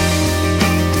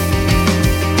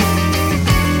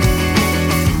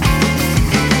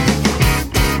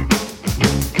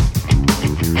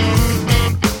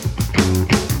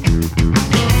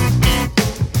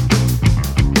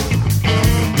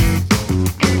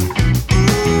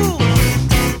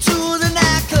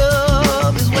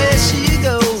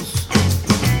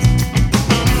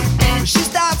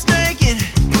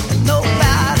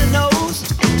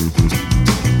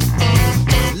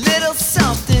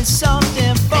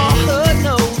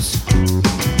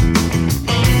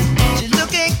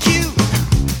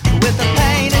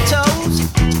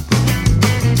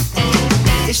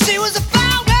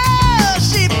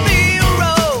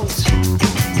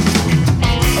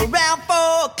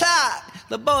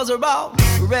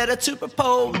 To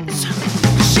propose.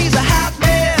 She's a hot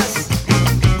mess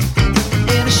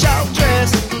in a short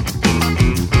dress.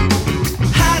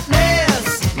 Hot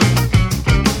mess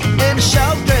in a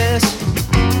short dress.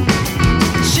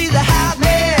 She's a hot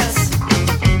mess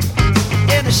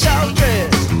in a short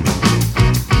dress.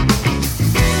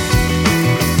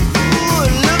 Ooh,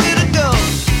 look at her go.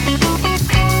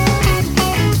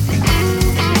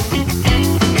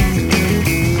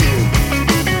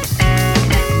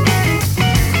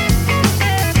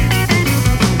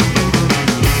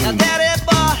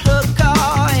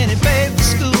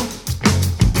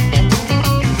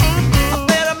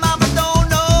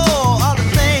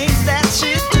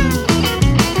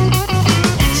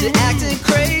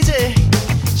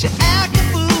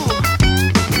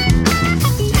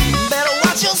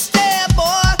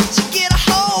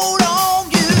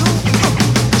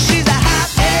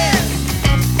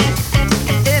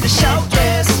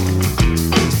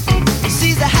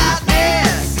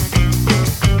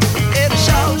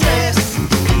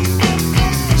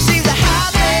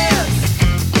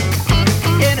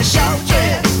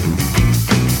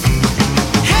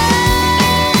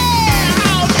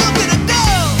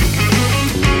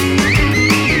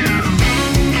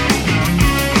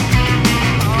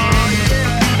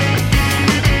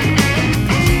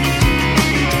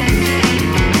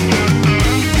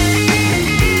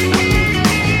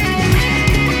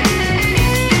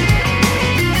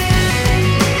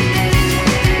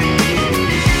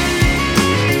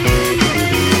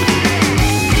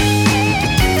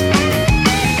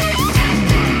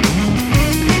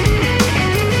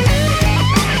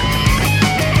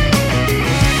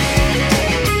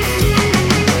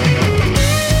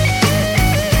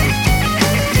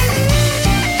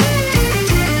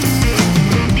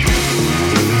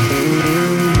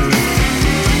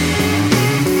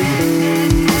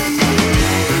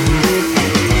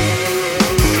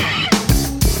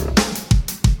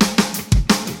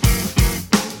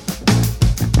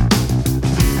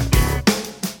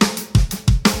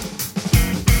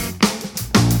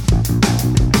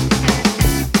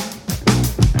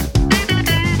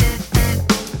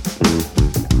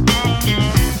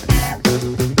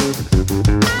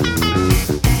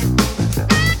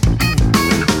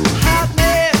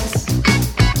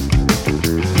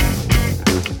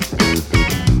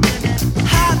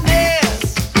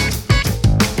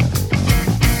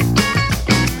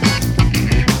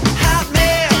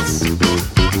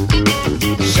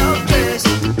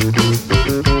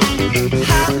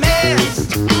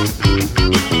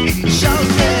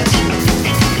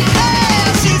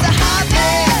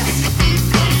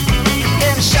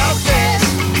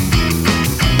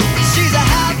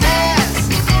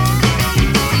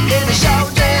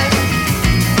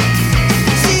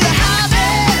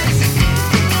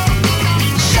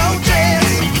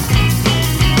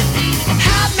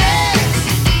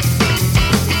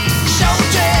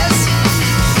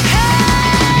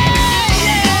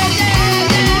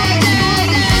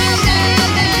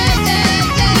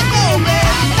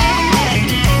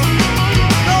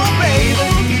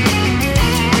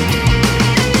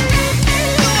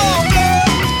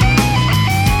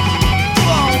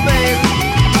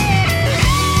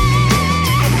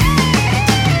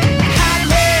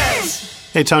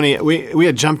 Hey, Tony, we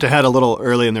had jumped ahead a little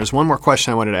early, and there's one more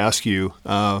question I wanted to ask you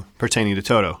pertaining to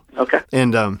Toto. Okay.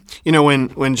 And,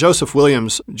 when Joseph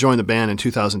Williams joined the band in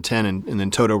 2010 and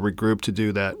then Toto regrouped to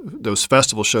do those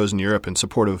festival shows in Europe in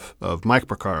support of Mike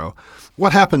Porcaro,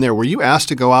 what happened there? Were you asked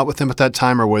to go out with them at that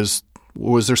time, or was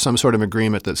there some sort of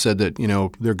agreement that said that,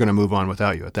 they're going to move on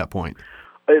without you at that point?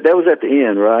 That was at the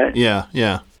end, right? Yeah.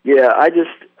 Yeah, I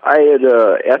had,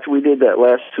 after we did that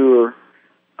last tour,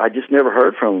 I just never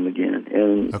heard from them again.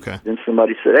 And Okay. then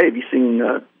somebody said, "Hey, have you seen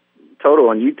Toto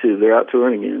on YouTube? They're out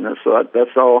touring again." That's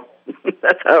all.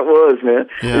 That's how it was, man.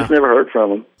 Yeah. Just never heard from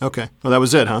them. Okay. Well, that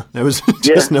was it, huh? That was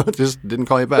just didn't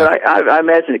call you back. But I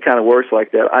imagine it kind of works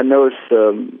like that. I noticed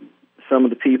some of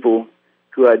the people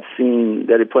who I'd seen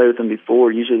that had played with them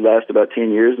before usually last about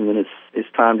 10 years, and then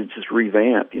it's time to just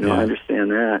revamp. You know, Yeah. I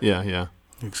understand that. Yeah.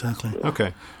 Exactly.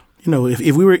 Okay. You know, if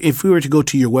we were to go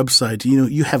to your website, you know,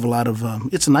 you have a lot of.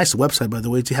 It's a nice website, by the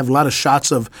way. You have a lot of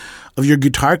shots of your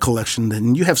guitar collection,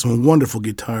 and you have some wonderful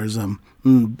guitars.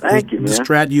 Thank you, the man.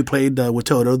 Strat you played with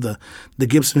Toto, the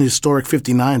Gibson Historic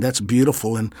 59, that's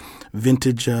beautiful, and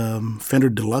vintage Fender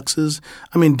Deluxes.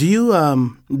 I mean, do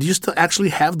you still actually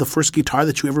have the first guitar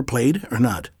that you ever played, or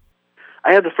not?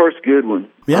 I had the first good one.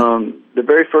 Yeah. The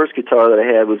very first guitar that I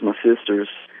had was my sister's,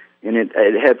 and it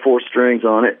had 4 strings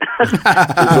on it.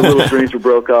 The little strings were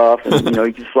broke off, and you know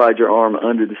you could slide your arm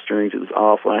under the strings. It was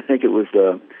awful. I think it was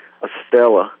a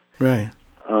Stella, Right.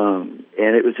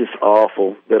 and it was just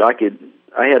awful. But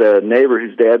I had a neighbor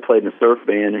whose dad played in a surf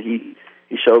band, and he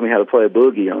showed me how to play a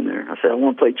boogie on there. I said, "I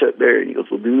want to play Chuck Berry," and he goes,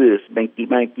 "Well, do this, banky,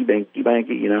 banky, banky,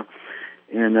 banky," you know.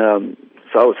 And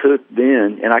so I was hooked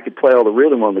then, and I could play all the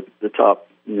rhythm on the top,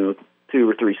 you know, 2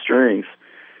 or 3 strings.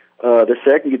 The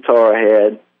second guitar I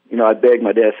had, you know, I begged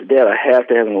my dad, I said, "Dad, I have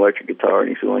to have an electric guitar." And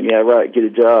he said, "Well, yeah, right, get a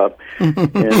job."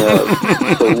 And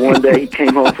so one day he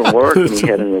came home from work, and he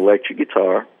had an electric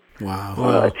guitar, Wow.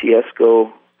 a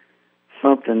Tiesco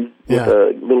something with Yeah.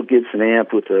 a little Gibson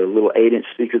amp with a little 8-inch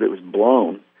speaker that was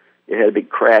blown. It had a big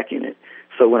crack in it.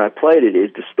 So when I played it,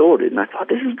 it distorted, and I thought,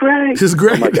 "This is great. This is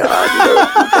great. Oh, my God. You know,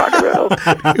 it's rock and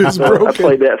roll. It was So I broken.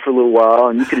 played that for a little while,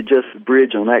 and you could adjust the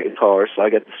bridge on that guitar, so I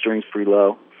got the strings pretty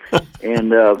low.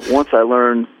 And once I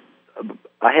learned,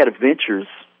 I had a Ventures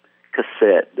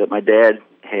cassette that my dad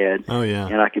had, Oh, yeah.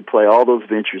 and I could play all those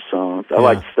Ventures songs. I Yeah.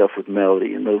 like stuff with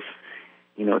melody, and those,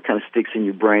 you know, it kind of sticks in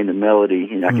your brain, the melody,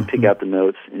 and I can pick out the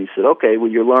notes. And he said, "Okay, well,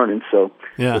 you're learning, so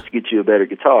Yeah. let's get you a better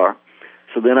guitar."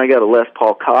 So then I got a Les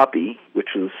Paul copy, which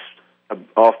was an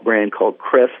off-brand called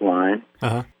Crestline.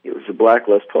 Uh-huh. It was a black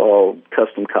Les Paul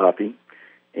custom copy,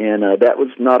 and that was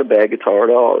not a bad guitar at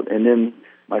all. And then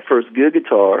my first good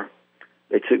guitar,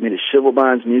 they took me to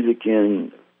Shivelbein's Music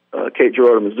in Cape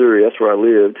Girardeau, Missouri. That's where I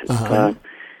lived at the time,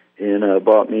 and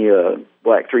bought me a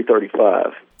black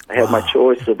 335. I had my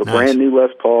choice of a Nice. brand new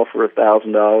Les Paul for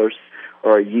 $1,000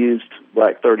 or a used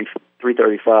black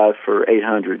 335 for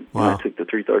 $800. Wow. And I took the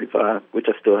 335, which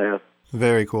I still have.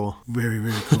 Very cool. Very,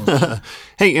 very cool.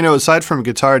 Hey, you know, aside from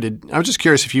guitar, I was just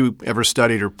curious if you ever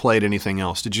studied or played anything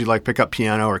else. Did you like pick up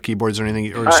piano or keyboards or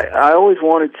anything? Or I always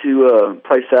wanted to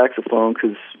play saxophone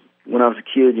because when I was a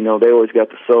kid, you know, they always got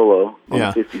the solo on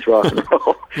Yeah. the 50s rock and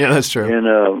roll. yeah, that's true.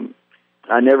 And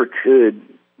I never could.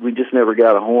 We just never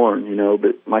got a horn, you know.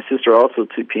 But my sister also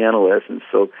took piano lessons.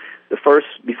 So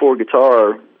before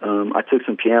guitar, I took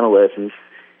some piano lessons,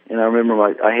 and I remember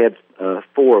I had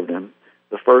 4 of them.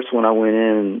 The first one I went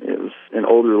in, it was an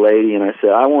older lady, and I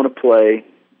said, "I want to play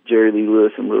Jerry Lee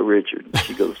Lewis and Little Richard." And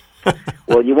she goes,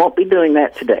 "Well, you won't be doing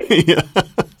that today.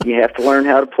 You have to learn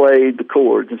how to play the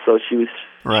chords." And so she was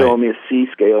showing me a C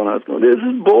scale, and I was going, "This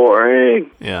is boring."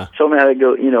 Yeah. Show me how to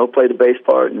go, you know, play the bass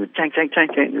part and the chang, chang, chang,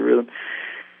 chang, the rhythm.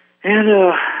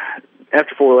 And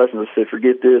after 4 lessons, I said,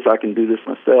 "Forget this. I can do this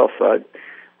myself." So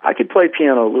I could play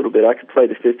piano a little bit. I could play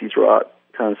the 50s rock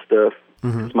kind of stuff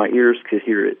because my ears could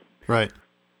hear it. Right.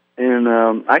 And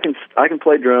I can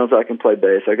play drums. I can play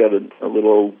bass. I got a little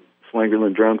old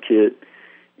Slingerland drum kit,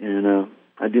 and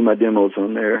I do my demos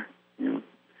on there. You know,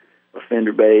 a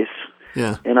Fender bass.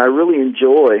 Yeah. And I really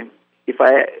enjoy. If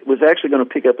I was actually going to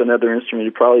pick up another instrument,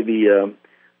 it'd probably be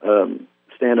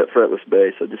stand-up fretless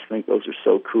bass. I just think those are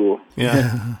so cool.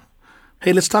 Yeah.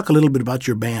 Hey, let's talk a little bit about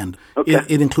your band. Okay.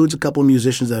 It includes a couple of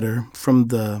musicians that are from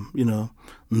the, you know,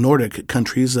 Nordic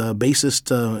countries.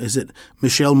 Bassist, is it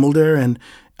Michel Mulder, and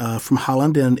from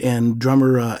Holland, and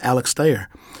drummer Alex Steyer.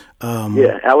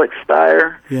 Yeah, Alex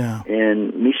Steyer Yeah.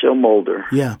 and Michel Mulder.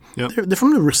 Yeah. Yep. They're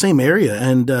from the same area.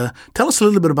 And tell us a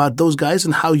little bit about those guys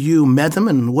and how you met them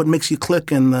and what makes you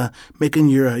click in making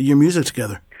your music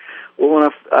together. Well,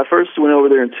 when I first went over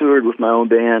there and toured with my own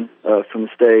band from the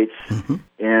States,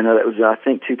 and that was, I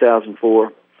think,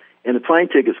 2004, and the plane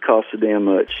tickets cost so damn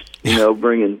much, you know,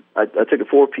 I took a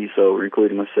 4-piece over,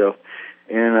 including myself,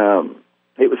 and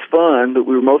it was fun, but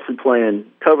we were mostly playing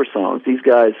cover songs. These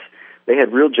guys, they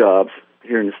had real jobs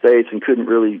here in the States and couldn't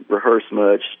really rehearse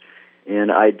much,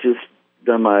 and I just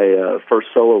done my first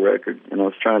solo record, and I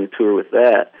was trying to tour with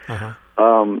that.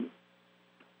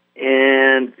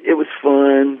 And it was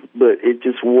fun, but it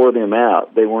just wore them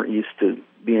out. They weren't used to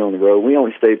being on the road. We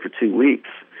only stayed for 2 weeks.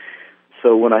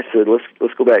 so when I said,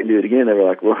 let's go back and do it again, they were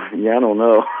like, well, yeah, I don't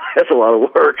know. That's a lot of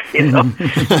work, you know.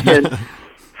 And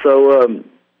so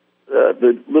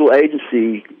the little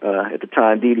agency at the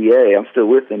time, DDA, I'm still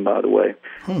with them, by the way,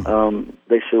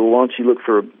 they said, well, why don't you look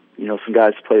for, some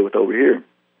guys to play with over here?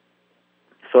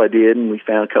 So I did, and we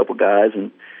found a couple guys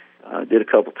and did a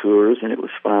couple tours, and it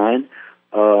was fine.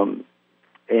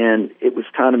 And it was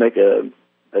time to make a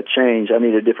change. I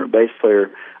needed a different bass player.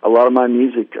 A lot of my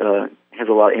music has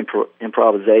a lot of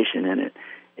improvisation in it.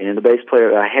 And the bass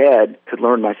player I had could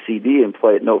learn my CD and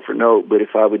play it note for note, but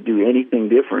if I would do anything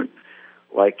different,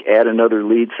 like add another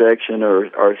lead section or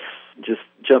just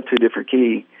jump to a different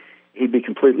key, he'd be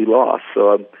completely lost.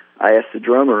 So I asked the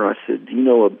drummer, I said, do you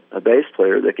know a bass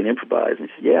player that can improvise? And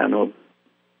he said, yeah, I know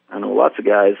lots of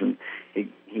guys. And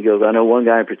he goes, I know one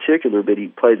guy in particular, but he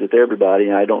plays with everybody,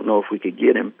 and I don't know if we could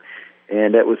get him.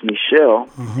 And that was Michel,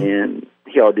 and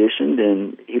he auditioned,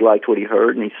 and he liked what he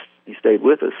heard, and he stayed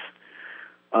with us.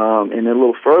 And then a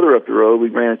little further up the road, we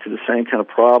ran into the same kind of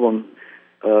problem.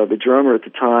 The drummer at the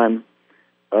time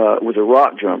was a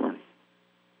rock drummer,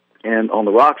 and on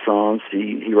the rock songs,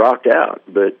 he rocked out.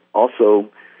 But also,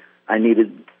 I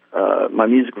needed my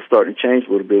music was starting to change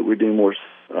a little bit. We were doing more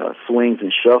swings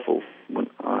and shuffles when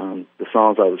the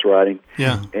songs I was writing.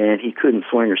 Yeah. And he couldn't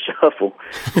swing or shuffle.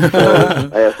 So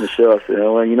I asked Michel, I said,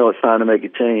 well, it's time to make a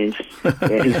change.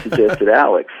 And he suggested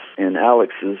Alex. And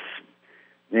Alex is,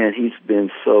 man, he's been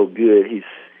so good.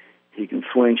 He can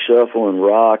swing, shuffle, and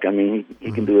rock. I mean,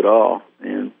 he can do it all.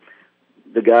 And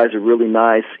the guys are really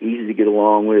nice, easy to get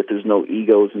along with. There's no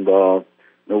egos involved,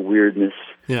 no weirdness.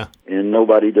 Yeah. And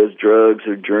nobody does drugs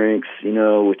or drinks,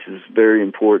 which is very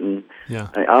important. Yeah.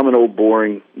 I'm an old,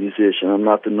 boring musician. I'm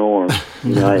not the norm.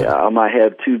 I might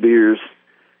have 2 beers,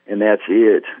 and that's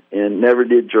it. And never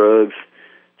did drugs,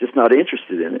 just not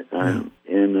interested in it.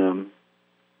 And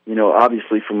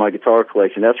obviously from my guitar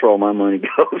collection, that's where all my money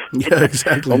goes. Yeah,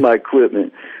 exactly. All my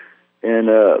equipment. And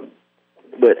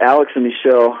but Alex and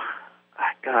Michel,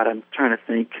 God, I'm trying to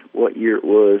think what year it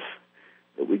was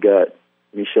that we got.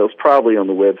 Michel's probably on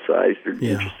the website if you're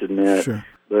interested in that. Sure.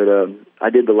 But I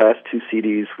did the last 2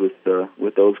 CDs with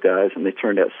those guys, and they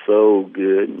turned out so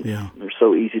good. And they're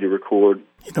so easy to record.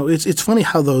 It's funny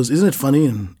how isn't it funny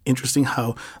and interesting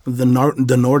how the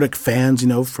Nordic fans,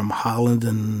 from Holland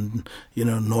and,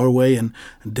 Norway and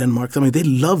Denmark, I mean, they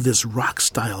love this rock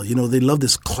style, they love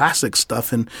this classic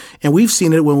stuff. And we've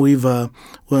seen it when we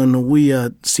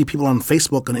see people on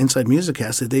Facebook on Inside Music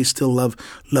Cast, they still love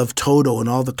Toto and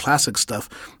all the classic stuff.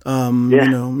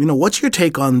 What's your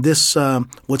take on this,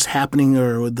 what's happening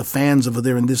or the fans over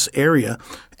there in this area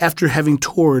after having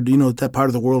toured, that part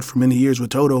of the world for many years with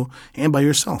Toto and by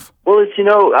yourself? Well, it's,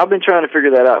 I've been trying to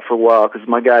figure that out for a while because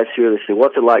my guys here, they say,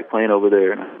 what's it like playing over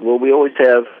there? And I said, well, we always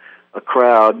have a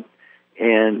crowd,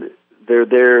 and they're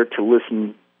there to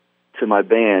listen to my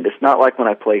band. It's not like when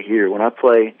I play here. When I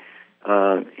play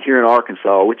here in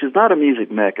Arkansas, which is not a music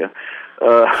mecca,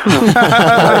 and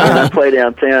I play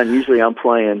downtown, usually I'm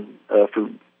playing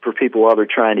for people while they're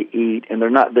trying to eat, and they're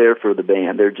not there for the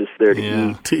band. They're just there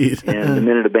to eat. And the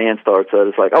minute a band starts out,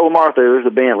 it's like, oh, Martha, there's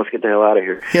a band. Let's get the hell out of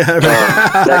here. Yeah, right.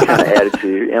 That kind of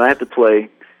attitude. And I have to play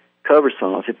cover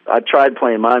songs. I tried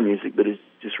playing my music, but it's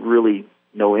just really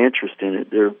no interest in it.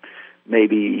 There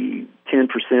maybe 10%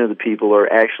 of the people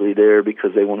are actually there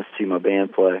because they want to see my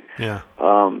band play. Yeah.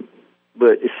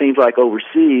 But it seems like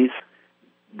overseas,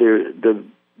 the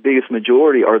biggest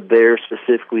majority are there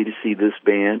specifically to see this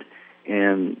band,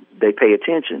 and they pay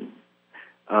attention.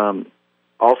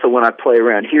 Also, when I play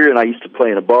around here, and I used to play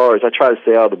in the bars, I try to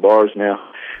stay out of the bars now.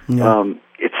 Yeah.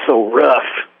 It's so rough,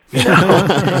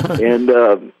 and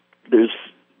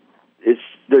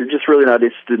they're just really not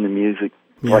interested in the music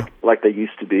like they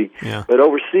used to be. Yeah. But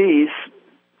overseas,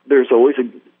 there's always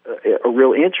a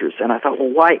real interest, and I thought,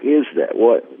 well, why is that?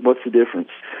 What's the difference?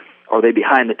 Are they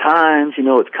behind the times?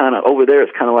 It's kind of over there.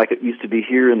 It's kind of like it used to be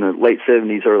here in the late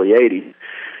 70s, early 80s.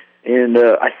 And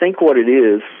I think what it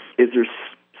is there's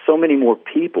so many more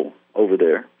people over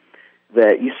there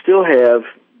that you still have,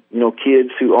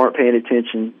 kids who aren't paying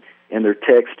attention and they're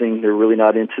texting. They're really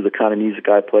not into the kind of music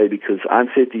I play because I'm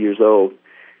 50 years old,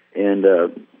 and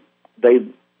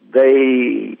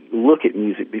they look at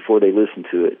music before they listen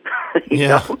to it.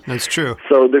 Yeah, that's true.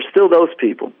 So there's still those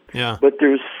people. Yeah. But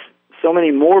there's so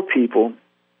many more people,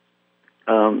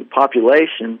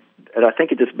 population, and I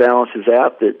think it just balances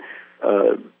out that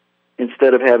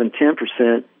instead of having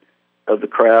 10% of the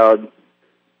crowd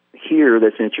here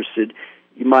that's interested,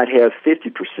 you might have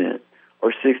 50%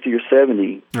 or 60 or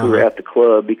 70 who are at the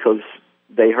club because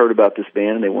they heard about this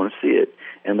band and they want to see it,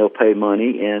 and they'll pay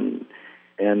money, and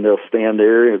and they'll stand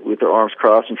there with their arms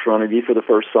crossed in front of you for the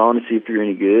first song to see if you're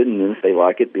any good, and then if they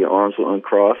like it, the arms will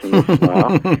uncross and they'll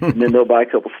smile, and then they'll buy a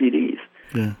couple CDs.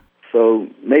 Yeah. So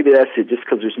maybe that's it, just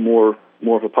because there's more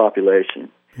of a population.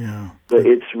 Yeah. But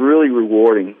it's really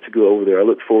rewarding to go over there. I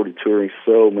look forward to touring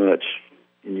so much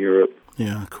in Europe.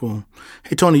 Yeah, cool.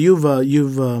 Hey, Tony, you've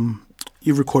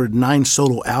recorded 9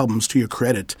 solo albums to your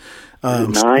credit.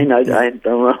 9? I don't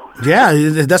know. Yeah,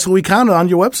 that's what we counted on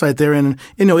your website there. And,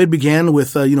 it began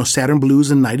with, Saturn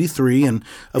Blues in 93 and,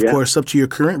 of course, up to your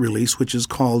current release, which is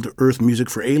called Earth Music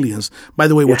for Aliens. By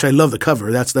the way, which I love the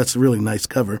cover. That's a really nice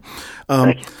cover.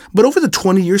 But over the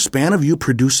 20-year span of you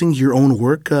producing your own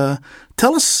work,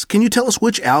 can you tell us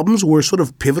which albums were sort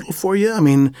of pivotal for you? I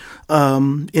mean,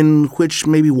 in which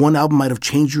maybe one album might have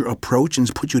changed your approach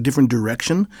and put you a different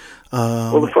direction?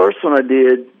 Well, the first one I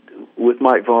did with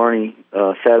Mike Varney,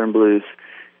 Saturn Blues,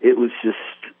 it was just,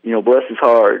 bless his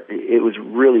heart, it was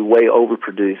really way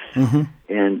overproduced,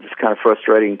 and it's kind of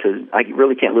frustrating I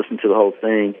really can't listen to the whole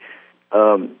thing.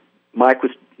 Mike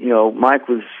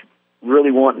was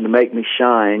really wanting to make me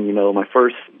shine, my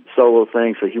first solo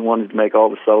thing, so he wanted to make all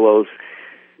the solos,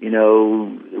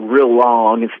 real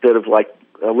long instead of like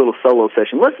a little solo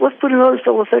section. Let's put another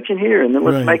solo section here, and then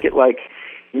let's make it like,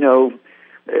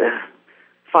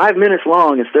 5 minutes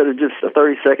long instead of just a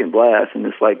 30-second blast, and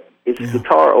it's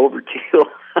guitar overkill.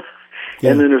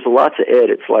 And then there's lots of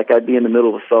edits. Like I'd be in the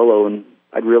middle of a solo and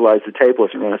I'd realize the tape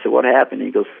wasn't running. I said, "What happened?"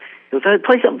 He goes,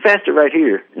 "Play something faster right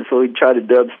here." And so he'd try to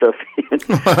dub stuff in.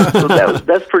 So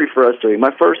that's pretty frustrating.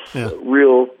 My first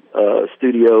real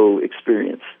studio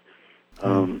experience,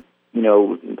 a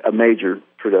major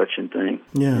production thing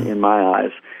in my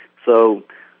eyes. So,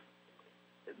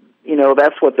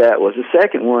 that's what that was. The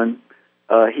second one,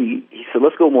 he said,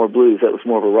 "Let's go more blues." That was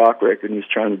more of a rock record, and he was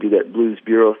trying to do that Blues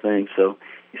Bureau thing. So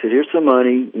he said, "Here's some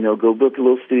money, go book a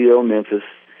little studio in Memphis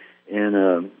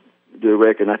and do a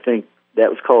record." And I think that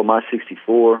was called My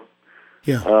 64.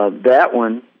 Yeah. That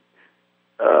one,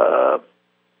 I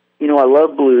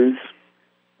love blues,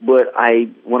 but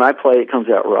when I play, it comes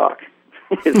out rock.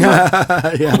 It's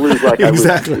not blues like exactly. I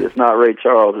listen to. It's not Ray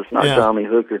Charles. It's not Tommy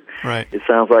Hooker. Right. It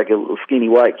sounds like a little skinny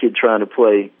white kid trying to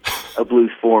play a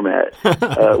blues format.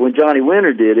 When Johnny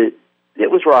Winter did it, it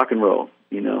was rock and roll,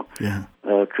 Yeah.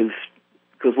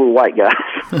 Because we're white guys.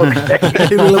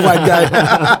 Okay. We're a white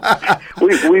guy.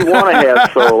 we want to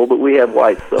have soul, but we have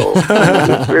white soul.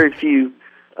 There's very few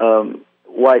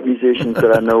white musicians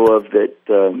that I know of that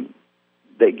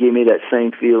give me that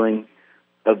same feeling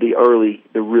of the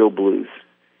real blues.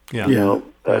 Yeah.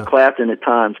 Clapton at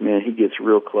times, man, he gets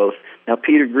real close. Now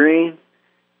Peter Green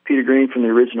from the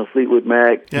original Fleetwood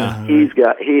Mac,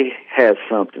 he has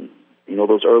something.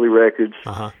 Those early records.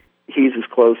 He's as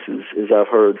close as I've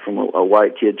heard from a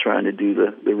white kid trying to do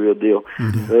the real deal.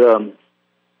 But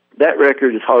that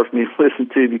record is hard for me to listen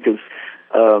to because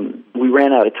we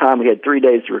ran out of time. We had 3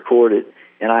 days to record it,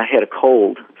 and I had a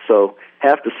cold. So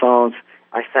half the songs,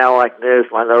 I sound like this,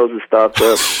 my nose is stopped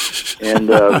up,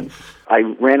 and I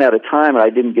ran out of time, and I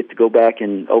didn't get to go back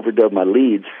and overdub my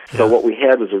leads. So what we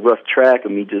had was a rough track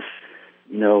of me just,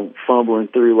 fumbling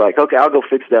through like, okay, I'll go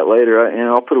fix that later, and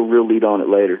I'll put a real lead on it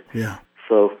later. Yeah.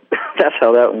 So that's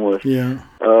how that one was. Yeah.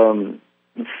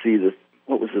 Let's see,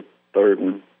 what was the third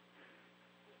one?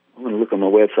 I'm going to look on my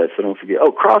website so I don't forget.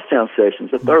 Oh, Crosstown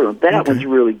Sessions, the third one. That one's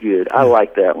really good. I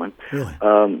like that one. Really?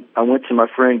 I went to my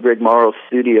friend Greg Morrow's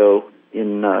studio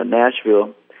in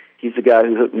Nashville. He's the guy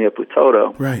who hooked me up with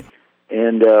Toto. Right.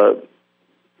 And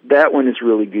that one is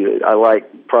really good. I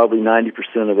like probably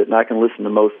 90% of it, and I can listen to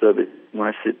most of it when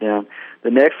I sit down.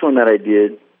 The next one that I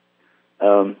did,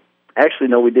 actually,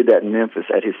 no, we did that in Memphis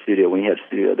at his studio when he had a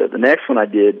studio there. The next one I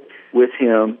did with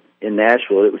him in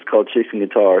Nashville, it was called Chicks and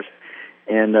Guitars.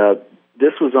 And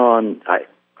this was on,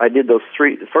 I did the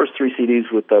first three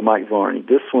CDs with Mike Varney.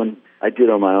 This one I did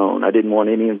on my own. I didn't want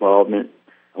any involvement.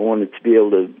 I wanted to be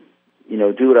able to,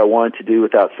 do what I wanted to do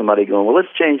without somebody going, well,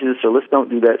 let's change this or let's don't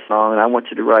do that song, and I want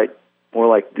you to write more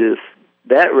like this.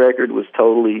 That record was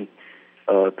totally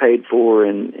paid for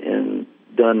and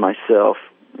done myself,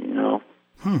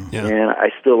 Yeah. And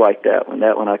I still like that one.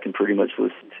 That one I can pretty much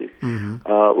listen to.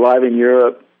 Mm-hmm. Live in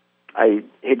Europe, I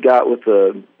had got with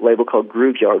a label called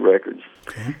Grooveyard Records.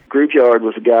 Okay. Grooveyard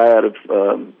was a guy out of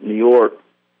New York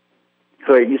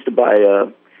who I used to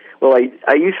buy,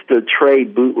 I used to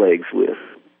trade bootlegs with.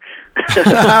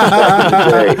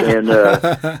 And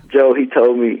Joe, he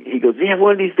told me, he goes, yeah,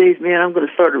 one of these days, man, I'm going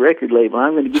to start a record label.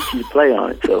 I'm going to get you to play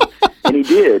on it. So, and he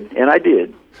did, and I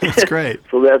did. That's great.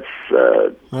 So that's,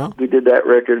 we did that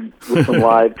record with some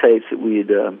live tapes that we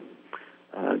had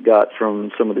got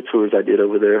from some of the tours I did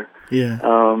over there. Yeah.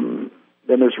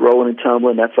 Then there's Rolling and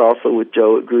Tumbling. That's also with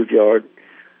Joe at Grooveyard.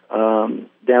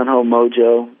 Down Home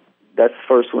Mojo. That's the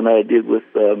first one I did with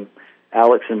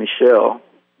Alex and Michelle.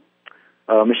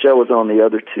 Michelle was on the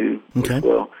other two as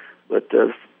well. But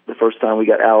the first time we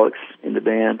got Alex in the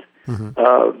band. And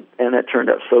that turned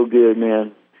out so good,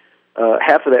 man.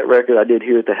 Half of that record I did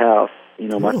here at the house,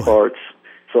 my parts.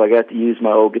 So I got to use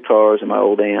my old guitars and my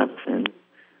old amps, and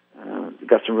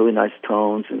got some really nice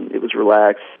tones, and it was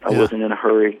relaxed. I wasn't in a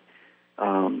hurry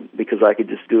because I could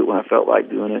just do it when I felt like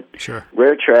doing it. Sure.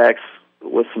 Rare Tracks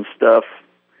was some stuff,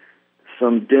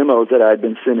 some demos that I'd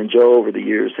been sending Joe over the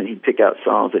years, and he'd pick out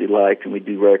songs that he liked, and we'd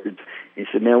do records. And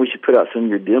he said, man, we should put out some of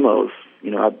your demos.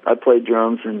 I played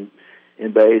drums and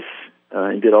bass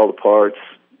and did all the parts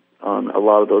on a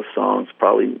lot of those songs,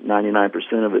 probably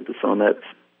 99% of it that's on that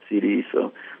CD.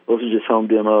 So those are just home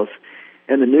demos.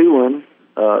 And the new one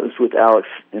is with Alex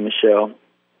and Michelle,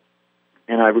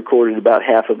 and I recorded about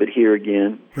half of it here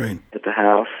again at the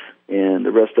house, and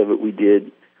the rest of it we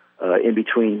did in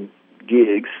between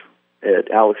gigs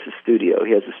at Alex's studio.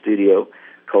 He has a studio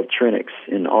called Trinix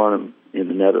in Arnhem in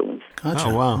the Netherlands. Gotcha.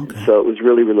 Oh, wow. Okay. So it was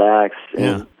really relaxed.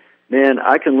 And, man,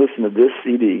 I can listen to this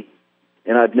CD,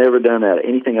 and I've never done that.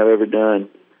 Anything I've ever done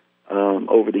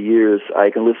over the years, I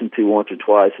can listen to once or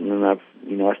twice, and then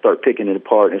I start picking it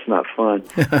apart, and it's not fun.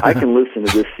 I can listen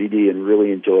to this CD and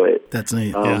really enjoy it. That's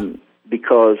neat.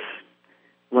 Because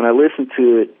when I listen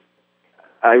to it,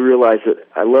 I realize that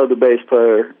I love the bass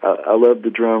player, I love the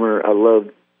drummer, I love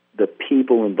the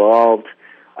people involved,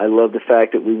 I love the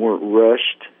fact that we weren't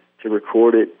rushed to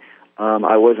record it.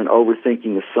 I wasn't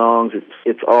overthinking the songs.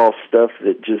 It's all stuff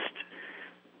that just,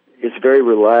 it's very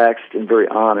relaxed and very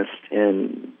honest,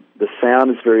 and the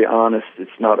sound is very honest. It's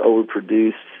not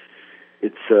overproduced.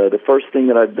 It's the first thing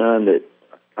that I've done that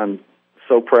I'm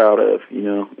so proud of,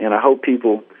 and I hope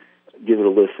people give it a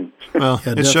listen. Well,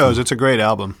 it shows. It's a great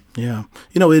album. Yeah.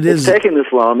 It is. It's taking this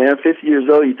long, man. I'm 50 years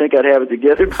old. You think I'd have it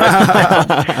together by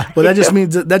now? Well,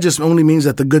 that just only means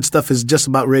that the good stuff is just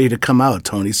about ready to come out,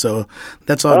 Tony. So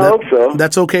that's all. I hope so.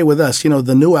 That's okay with us.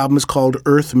 The new album is called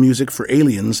Earth Music for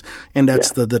Aliens, and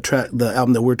that's the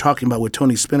album that we're talking about with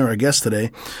Tony Spinner, our guest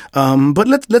today. But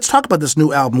let's talk about this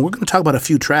new album. We're going to talk about a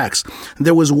few tracks.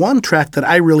 There was one track that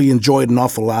I really enjoyed an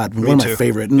awful lot. One of my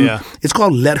favorite. It's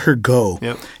called Let Her Go.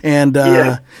 Yep. And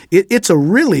it's a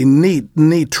really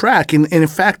neat track. And in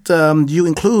fact,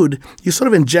 you sort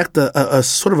of inject a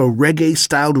sort of a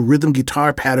reggae-styled rhythm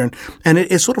guitar pattern, and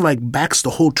it sort of like backs the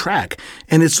whole track.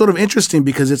 And it's sort of interesting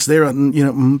because it's there,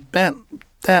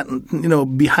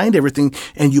 behind everything,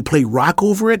 and you play rock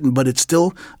over it, but it's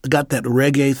still got that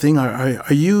reggae thing. Do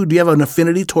you have an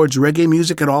affinity towards reggae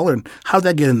music at all, or how'd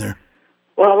that get in there?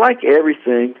 Well, I like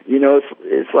everything.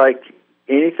 It's like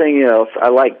anything else. I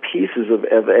like pieces of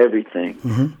everything.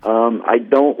 I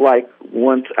don't like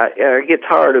one. I get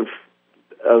tired of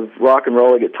rock and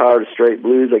roll. I get tired of straight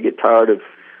blues. I get tired of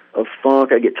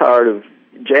funk. I get tired of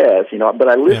jazz. But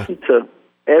I listen to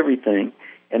everything,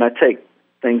 and I take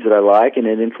things that I like, and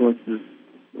it influences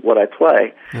what I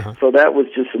play. So that was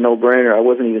just a no-brainer. I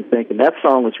wasn't even thinking. That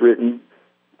song was written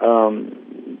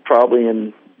probably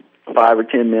in 5 or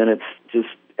 10 minutes, just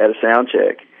at a sound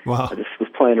check. Wow. I just was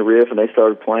playing a riff, and they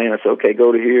started playing. I said, okay,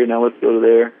 go to here, now let's go to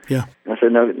there. Yeah. And I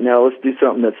said, no, let's do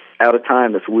something that's out of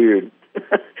time, that's weird.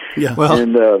 Yeah. Well,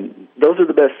 and those are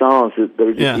the best songs that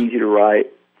are just easy to write.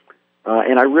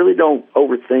 And I really don't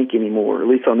overthink anymore. At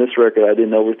least on this record, I didn't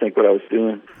overthink what I was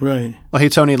doing. Right. Well, hey,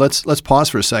 Tony, let's pause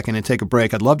for a second and take a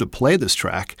break. I'd love to play this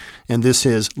track. And this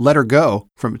is Let Her Go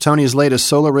from Tony's latest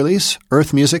solo release,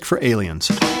 Earth Music for Aliens.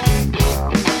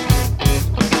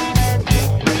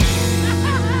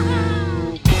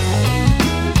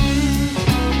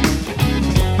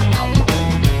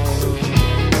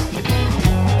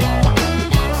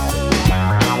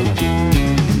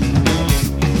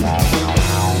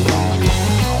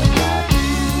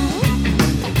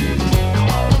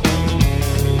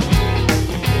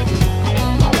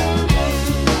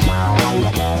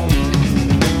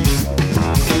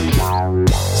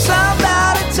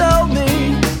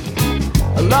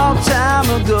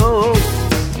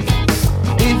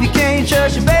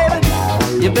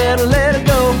 You better let it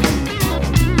go.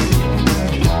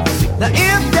 Now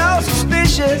if you're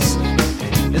suspicious,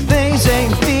 if things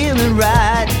ain't feeling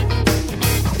right,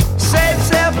 save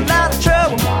yourself a lot of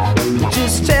trouble,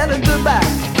 just tell it goodbye.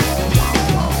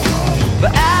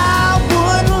 But I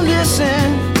wouldn't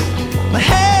listen, my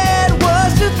head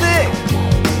was too thick.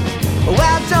 Oh,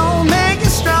 I don't make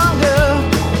you stronger,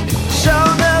 sure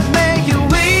enough make you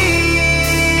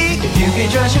weak. If you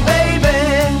can't trust your baby,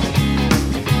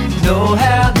 no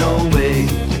how, no way.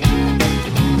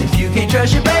 If you can't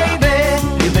trust your baby,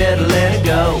 you better let it go.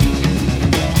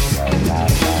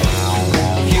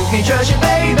 can't trust your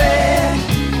baby,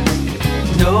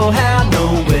 no how,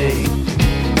 no way.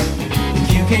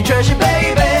 If you can't trust your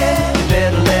baby, you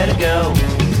better let it go.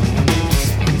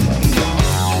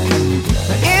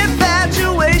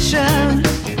 Infatuation,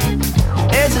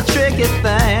 it's a tricky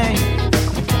thing,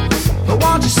 but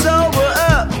once you sober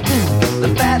up, the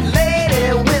fat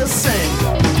lady will sing.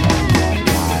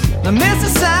 Now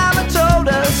Mrs. Simon told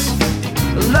us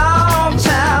a long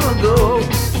time ago,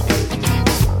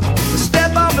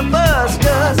 step off the bus,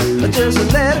 cause just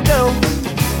let it go.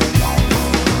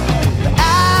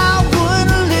 I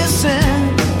wouldn't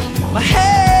listen, my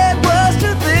head was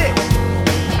too thick.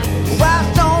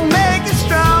 Wife don't make it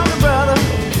stronger, brother,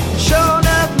 sure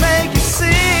enough make you sick.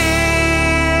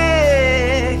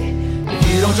 If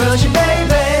you don't trust your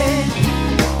baby,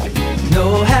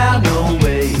 no how, no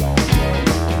way.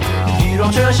 If you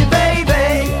don't trust your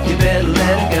baby, you better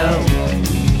let it go.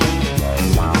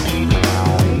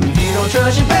 If you don't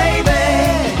trust your baby,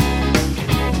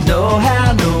 no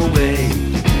how, no way.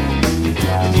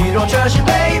 If you don't trust your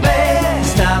baby,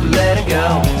 it's time to let it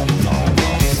go.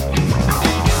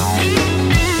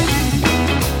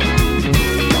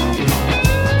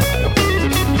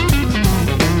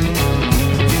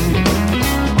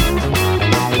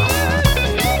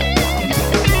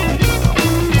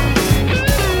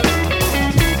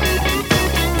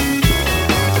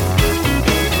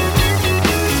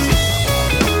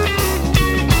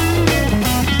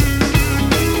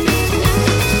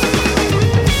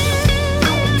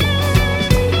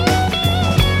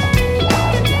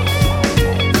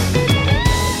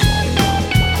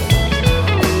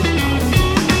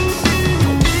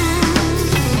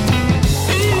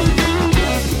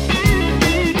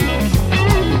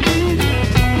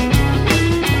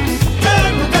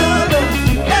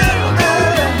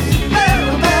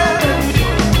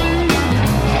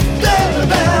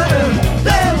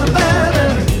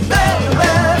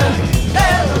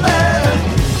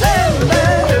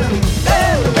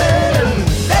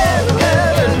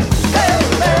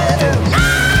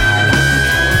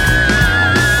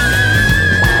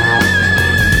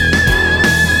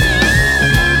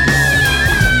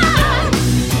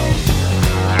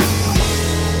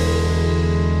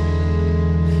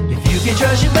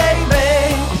 Trust your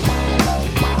baby,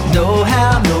 no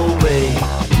how, no way.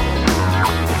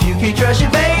 If you can't trust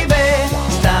your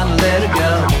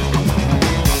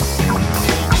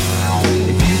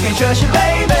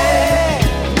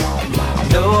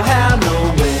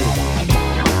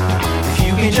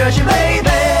baby,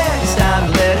 it's time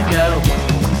to let it go.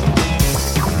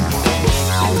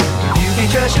 If you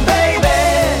can't trust your baby,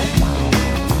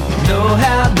 no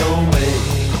how, no way.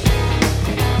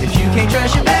 If you can't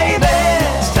trust your baby,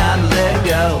 it's time to let it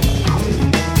go.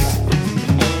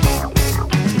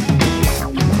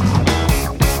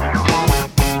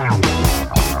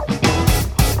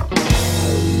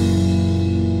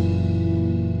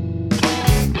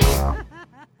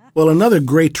 Well, another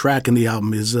great track in the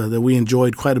album is that we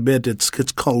enjoyed quite a bit. It's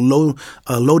called "Low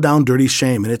Down Dirty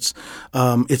Shame," and it's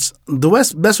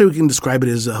the best way we can describe it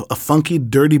is a funky,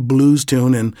 dirty blues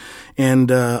tune,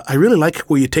 and I really like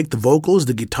where you take the vocals,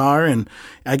 the guitar, and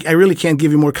I really can't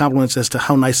give you more compliments as to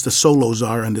how nice the solos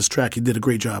are on this track. You did a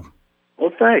great job.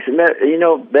 Well, thanks. And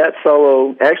that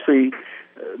solo, actually,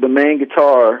 the main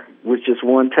guitar was just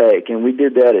one take, and we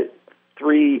did that at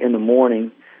 3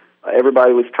 a.m.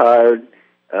 Everybody was tired.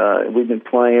 We've been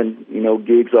playing,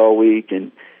 gigs all week,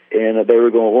 and they were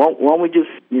going, why don't we just,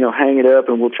 hang it up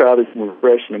and we'll try this and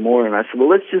refresh in the morning. And I said, well,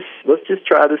 let's just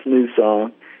try this new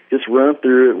song. Just run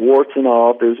through it, warts and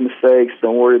all. If there's mistakes,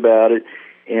 don't worry about it.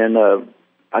 And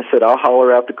I said, I'll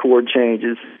holler out the chord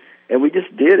changes. And we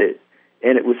just did it.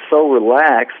 And it was so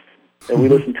relaxed, and we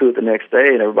listened to it the next day,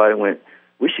 and everybody went,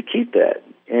 we should keep that.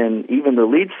 And even the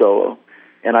lead solo.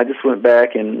 And I just went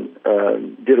back and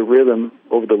did a rhythm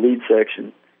over the lead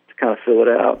section to kind of fill it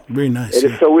out. Very nice.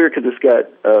 It's so weird because it's got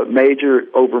major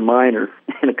over minor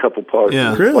in a couple parts.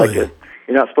 Yeah, really? You're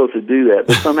not supposed to do that,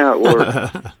 but somehow it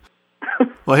works.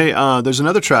 Well, hey, there's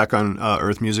another track on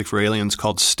Earth Music for Aliens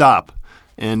called "Stop,"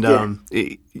 and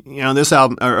this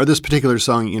album or this particular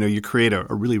song, you create a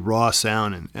really raw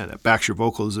sound and that backs your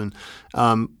vocals. And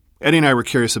Eddie and I were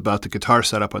curious about the guitar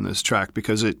setup on this track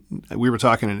because we were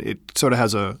talking, it sort of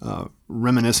has a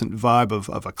reminiscent vibe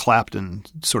of a Clapton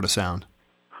sort of sound.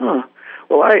 Huh.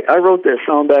 Well, I wrote that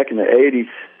song back in the 80s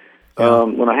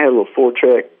when I had a little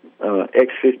 4-track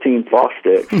X15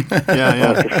 Fostex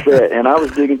cassette, and I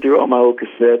was digging through all my old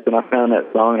cassettes, and I found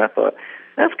that song, and I thought,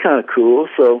 that's kind of cool.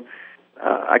 So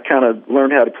I kind of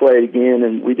learned how to play it again,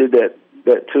 and we did that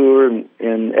tour, and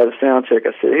at a sound check,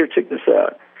 I said, here, check this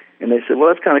out. And they said, well,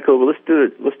 that's kind of cool, but let's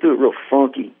do it real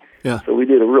funky. Yeah. So we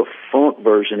did a real funk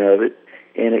version of it,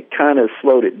 and it kind of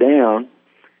slowed it down.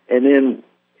 And then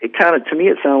it kind of, to me,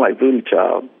 it sounded like Voodoo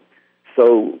Child.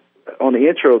 So on the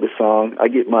intro of the song, I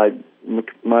get my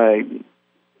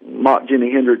mock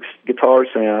Jimi Hendrix guitar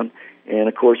sound, and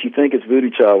of course you think it's Voodoo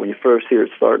Child when you first hear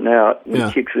it starting out. When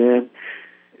it kicks in,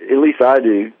 at least I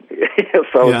do.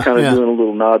 So I was kind of doing a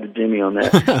little nod to Jimmy on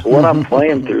that. But what I'm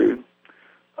playing through,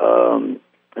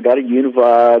 I got a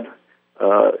Univibe,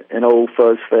 an old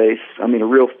fuzz face, a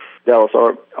real Dallas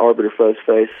Arbiter fuzz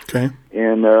face,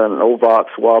 and an old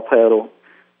Vox wah pedal,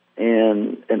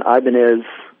 and an Ibanez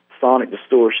Sonic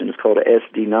Distortion. It's called a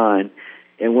SD9.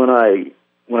 And when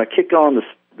I kick on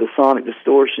the Sonic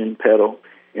Distortion pedal,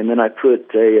 and then I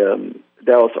put a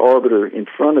Dallas Arbiter in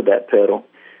front of that pedal,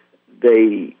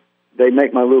 they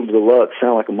make my little deluxe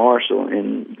sound like a Marshall,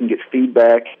 and you can get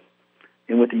feedback.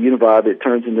 And with the Univibe, it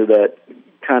turns into that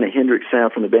kind of Hendrix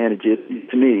sound from the Band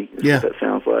to me. That's what that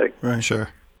sounds like. Right, sure.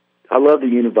 I love the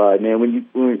Univibe, man.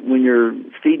 When you're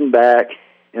feeding back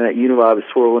and that Univibe is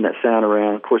swirling that sound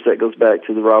around, of course that goes back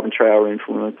to the Robin Trower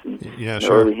influence and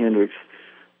early Hendrix.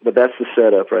 But that's the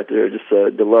setup right there. Just a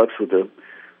deluxe with a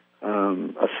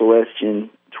Celestion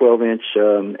 12-inch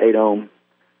 8-ohm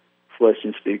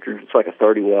Celestion speaker. It's like a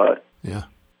 30-watt. Yeah.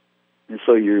 And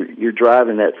so you're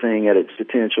driving that thing at its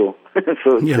potential,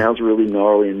 so it sounds really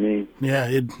gnarly and mean. Yeah,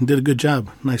 it did a good job.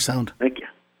 Nice sound. Thank you.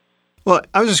 Well,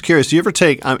 I was just curious. Do you ever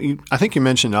take? I think you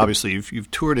mentioned obviously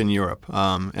you've toured in Europe.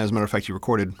 As a matter of fact, you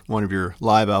recorded one of your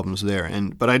live albums there.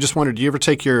 But I just wondered, do you ever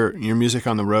take your music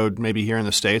on the road, maybe here in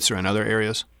the States or in other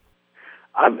areas?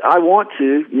 I want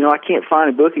to. I can't find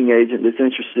a booking agent that's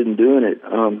interested in doing it.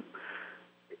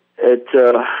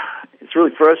 It's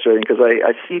really frustrating because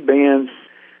I see bands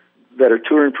that are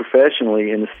touring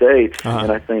professionally in the States,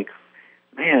 and I think,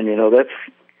 man,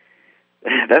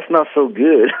 that's not so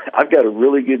good. I've got a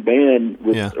really good band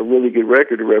with a really good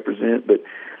record to represent, but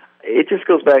it just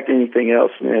goes back to anything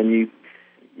else, man.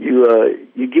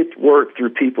 You get work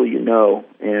through people you know,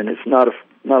 and it's not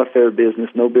a fair business.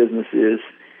 No business is.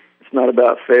 It's not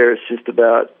about fair. It's just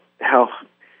about how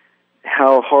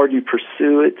hard you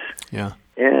pursue it,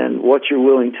 and what you're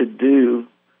willing to do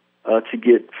to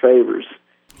get favors.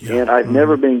 Yeah. And I've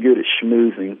never been good at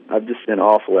schmoozing. I've just been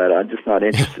awful at it. I'm just not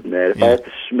interested in that. If I have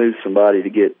to schmooze somebody to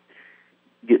get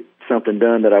something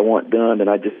done that I want done, then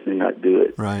I just do not do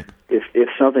it. Right. If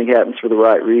something happens for the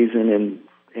right reason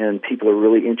and people are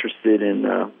really interested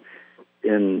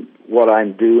in what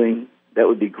I'm doing, that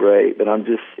would be great. But I'm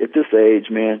just at this age,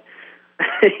 man.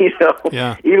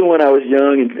 Even when I was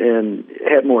young and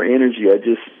had more energy, I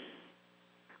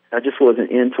just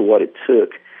wasn't into what it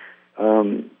took.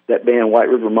 That band White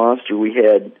River Monster, we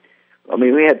had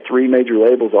 3 major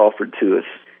labels offered to us,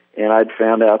 and I'd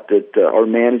found out that our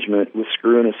management was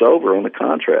screwing us over on the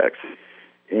contracts.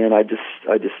 And I just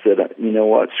said, you know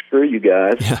what, screw you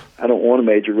guys. Yeah. I don't want a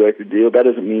major record deal. That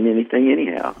doesn't mean anything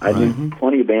anyhow. I knew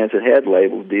plenty of bands that had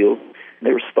label deals, and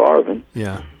they were starving.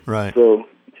 Yeah, right. So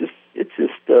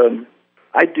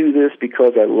I do this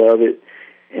because I love it,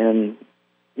 and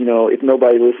if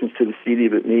nobody listens to the CD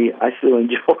but me, I still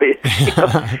enjoy it,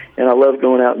 and I love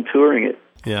going out and touring it.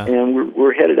 Yeah. And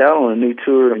we're headed out on a new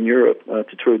tour in Europe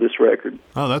to tour this record.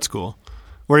 Oh, that's cool.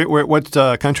 What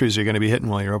countries are you going to be hitting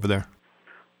while you're over there?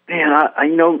 Man, I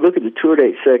look at the tour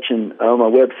date section on my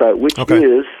website, which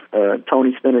is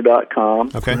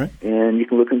TonySpinner.com. Okay. Right. And you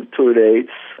can look at the tour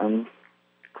dates. I'm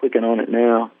clicking on it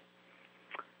now.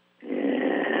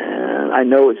 And I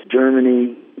know it's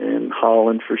Germany and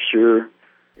Holland for sure.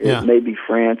 It may be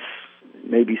France,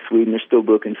 maybe Sweden. They're still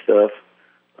booking stuff.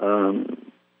 And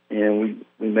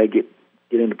we may get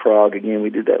into Prague again. We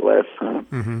did that last time.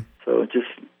 Mm-hmm. So just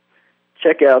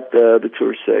check out the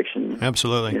tour section.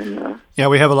 Absolutely. And,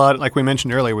 we have a lot, like we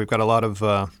mentioned earlier, we've got a lot of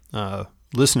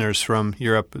listeners from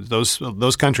Europe,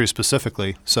 those countries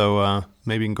specifically. So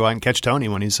maybe you can go out and catch Tony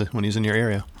when he's in your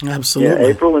area. Absolutely. Yeah,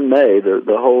 April and May,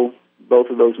 both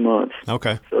of those months.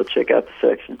 Okay. So check out the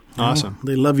section. Awesome.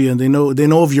 They love you, and they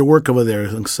know of your work over there.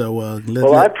 So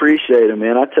I appreciate it,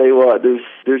 man. I tell you what,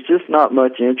 there's just not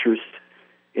much interest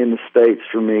in the States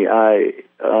for me. I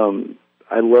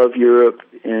love Europe,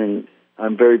 and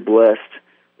I'm very blessed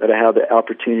that I have the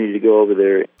opportunity to go over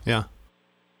there. Yeah.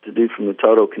 To do From the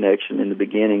Toto Connection in the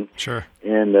beginning. Sure.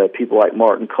 And people like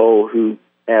Martin Cole, who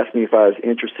asked me if I was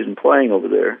interested in playing over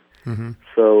there. Mm-hmm.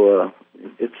 So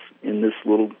it's in this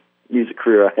little music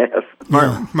career I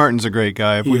have. Martin's a great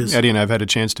guy. Is. Eddie and I have had a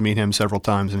chance to meet him several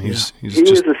times, and he's He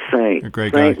just is a saint. a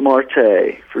great Saint guy.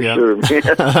 Marte, for sure, man. Yeah,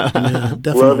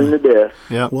 definitely. Love him to death.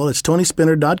 Yeah. Well, it's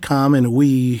TonySpinner.com, and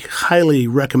we highly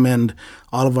recommend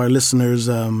all of our listeners,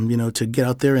 to get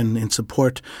out there and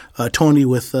support Tony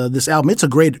with this album. It's a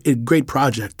great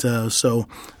project. So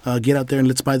get out there and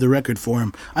let's buy the record for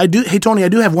him. Hey, Tony, I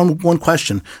do have one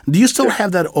question. Do you still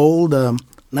have that old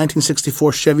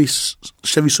 1964 Chevy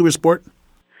Super Sport?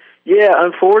 Yeah,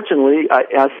 unfortunately,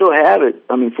 I still have it.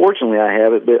 I mean, fortunately, I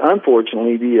have it, but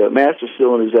unfortunately, the master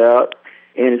cylinder's out,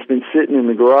 and it's been sitting in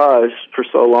the garage for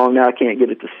so long now I can't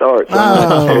get it to start. So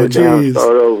I'm going to tear it down and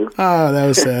start over. Oh, that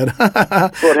was sad.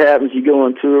 That's what happens. You go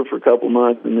on tour for a couple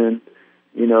months, and then,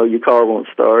 your car won't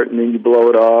start, and then you blow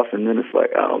it off, and then it's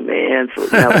like, oh, man. So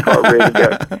now the car really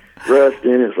got rust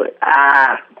in it. It's like,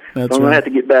 So I'm going to have to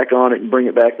get back on it and bring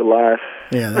it back to life.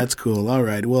 Yeah, that's cool. All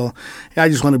right. Well, I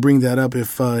just want to bring that up.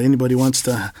 If anybody wants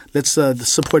to, let's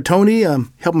support Tony,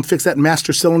 help him fix that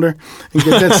master cylinder, and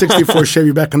get that 64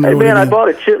 Chevy back on the road. Hey, man, again. I bought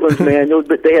a Chitlins manual,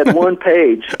 but they had one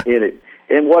page in it.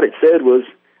 And what it said was,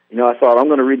 I thought, I'm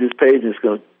going to read this page, and it's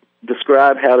going to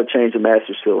describe how to change a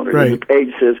master cylinder. Right. And the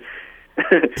page says,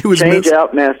 change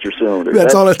out master cylinder.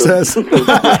 That's all it says. Okay,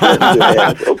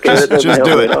 that doesn't Just help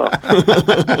do me it. at all.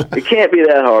 It can't be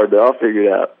that hard, though. I'll figure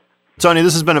it out. Tony,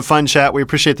 this has been a fun chat. We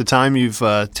appreciate the time you've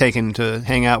taken to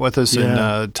hang out with us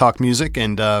and talk music.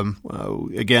 And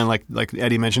again, like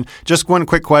Eddie mentioned, just one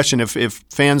quick question: if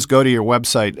fans go to your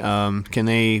website, can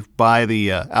they buy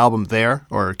the album there,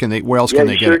 or can they? Where else can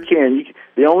they get it? Yeah, you sure can.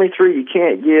 The only three you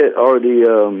can't get are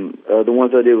the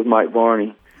ones I did with Mike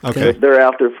Varney. Okay, they're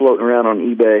out there floating around on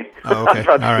eBay. Oh, okay.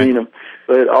 I've seen them,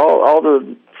 but all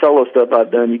the solo stuff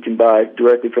I've done, you can buy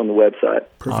directly from the website.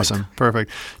 Perfect. Awesome,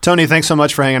 perfect. Tony, thanks so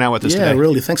much for hanging out with us today. Yeah,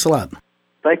 really. Thanks a lot.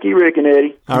 Thank you, Rick and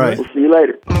Eddie. All right. We'll see you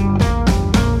later.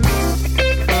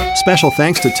 Special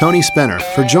thanks to Tony Spinner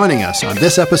for joining us on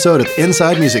this episode of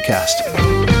Inside Music Cast.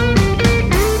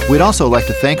 We'd also like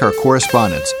to thank our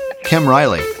correspondents, Kim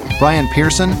Riley, Brian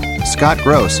Pearson, Scott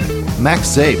Gross, Max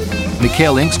Zabe,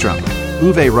 Mikhail Ingstrom,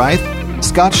 Uwe Reith,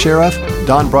 Scott Sheriff,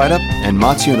 Don Breidup, and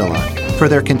Mats Uniland for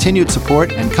their continued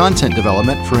support and content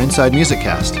development for Inside Music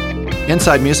Cast.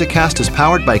 Inside Music Cast is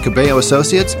powered by Cabello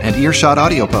Associates and Earshot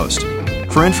Audio Post.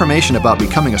 For information about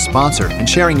becoming a sponsor and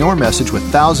sharing your message with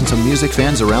thousands of music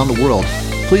fans around the world,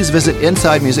 please visit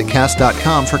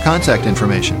InsideMusicCast.com for contact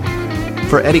information.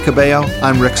 For Eddie Cabello,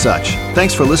 I'm Rick Such.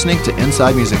 Thanks for listening to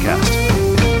Inside Music Cast.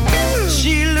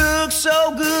 She looks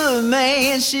so good,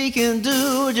 man. She can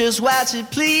do just what she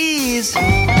please.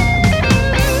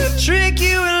 Tricky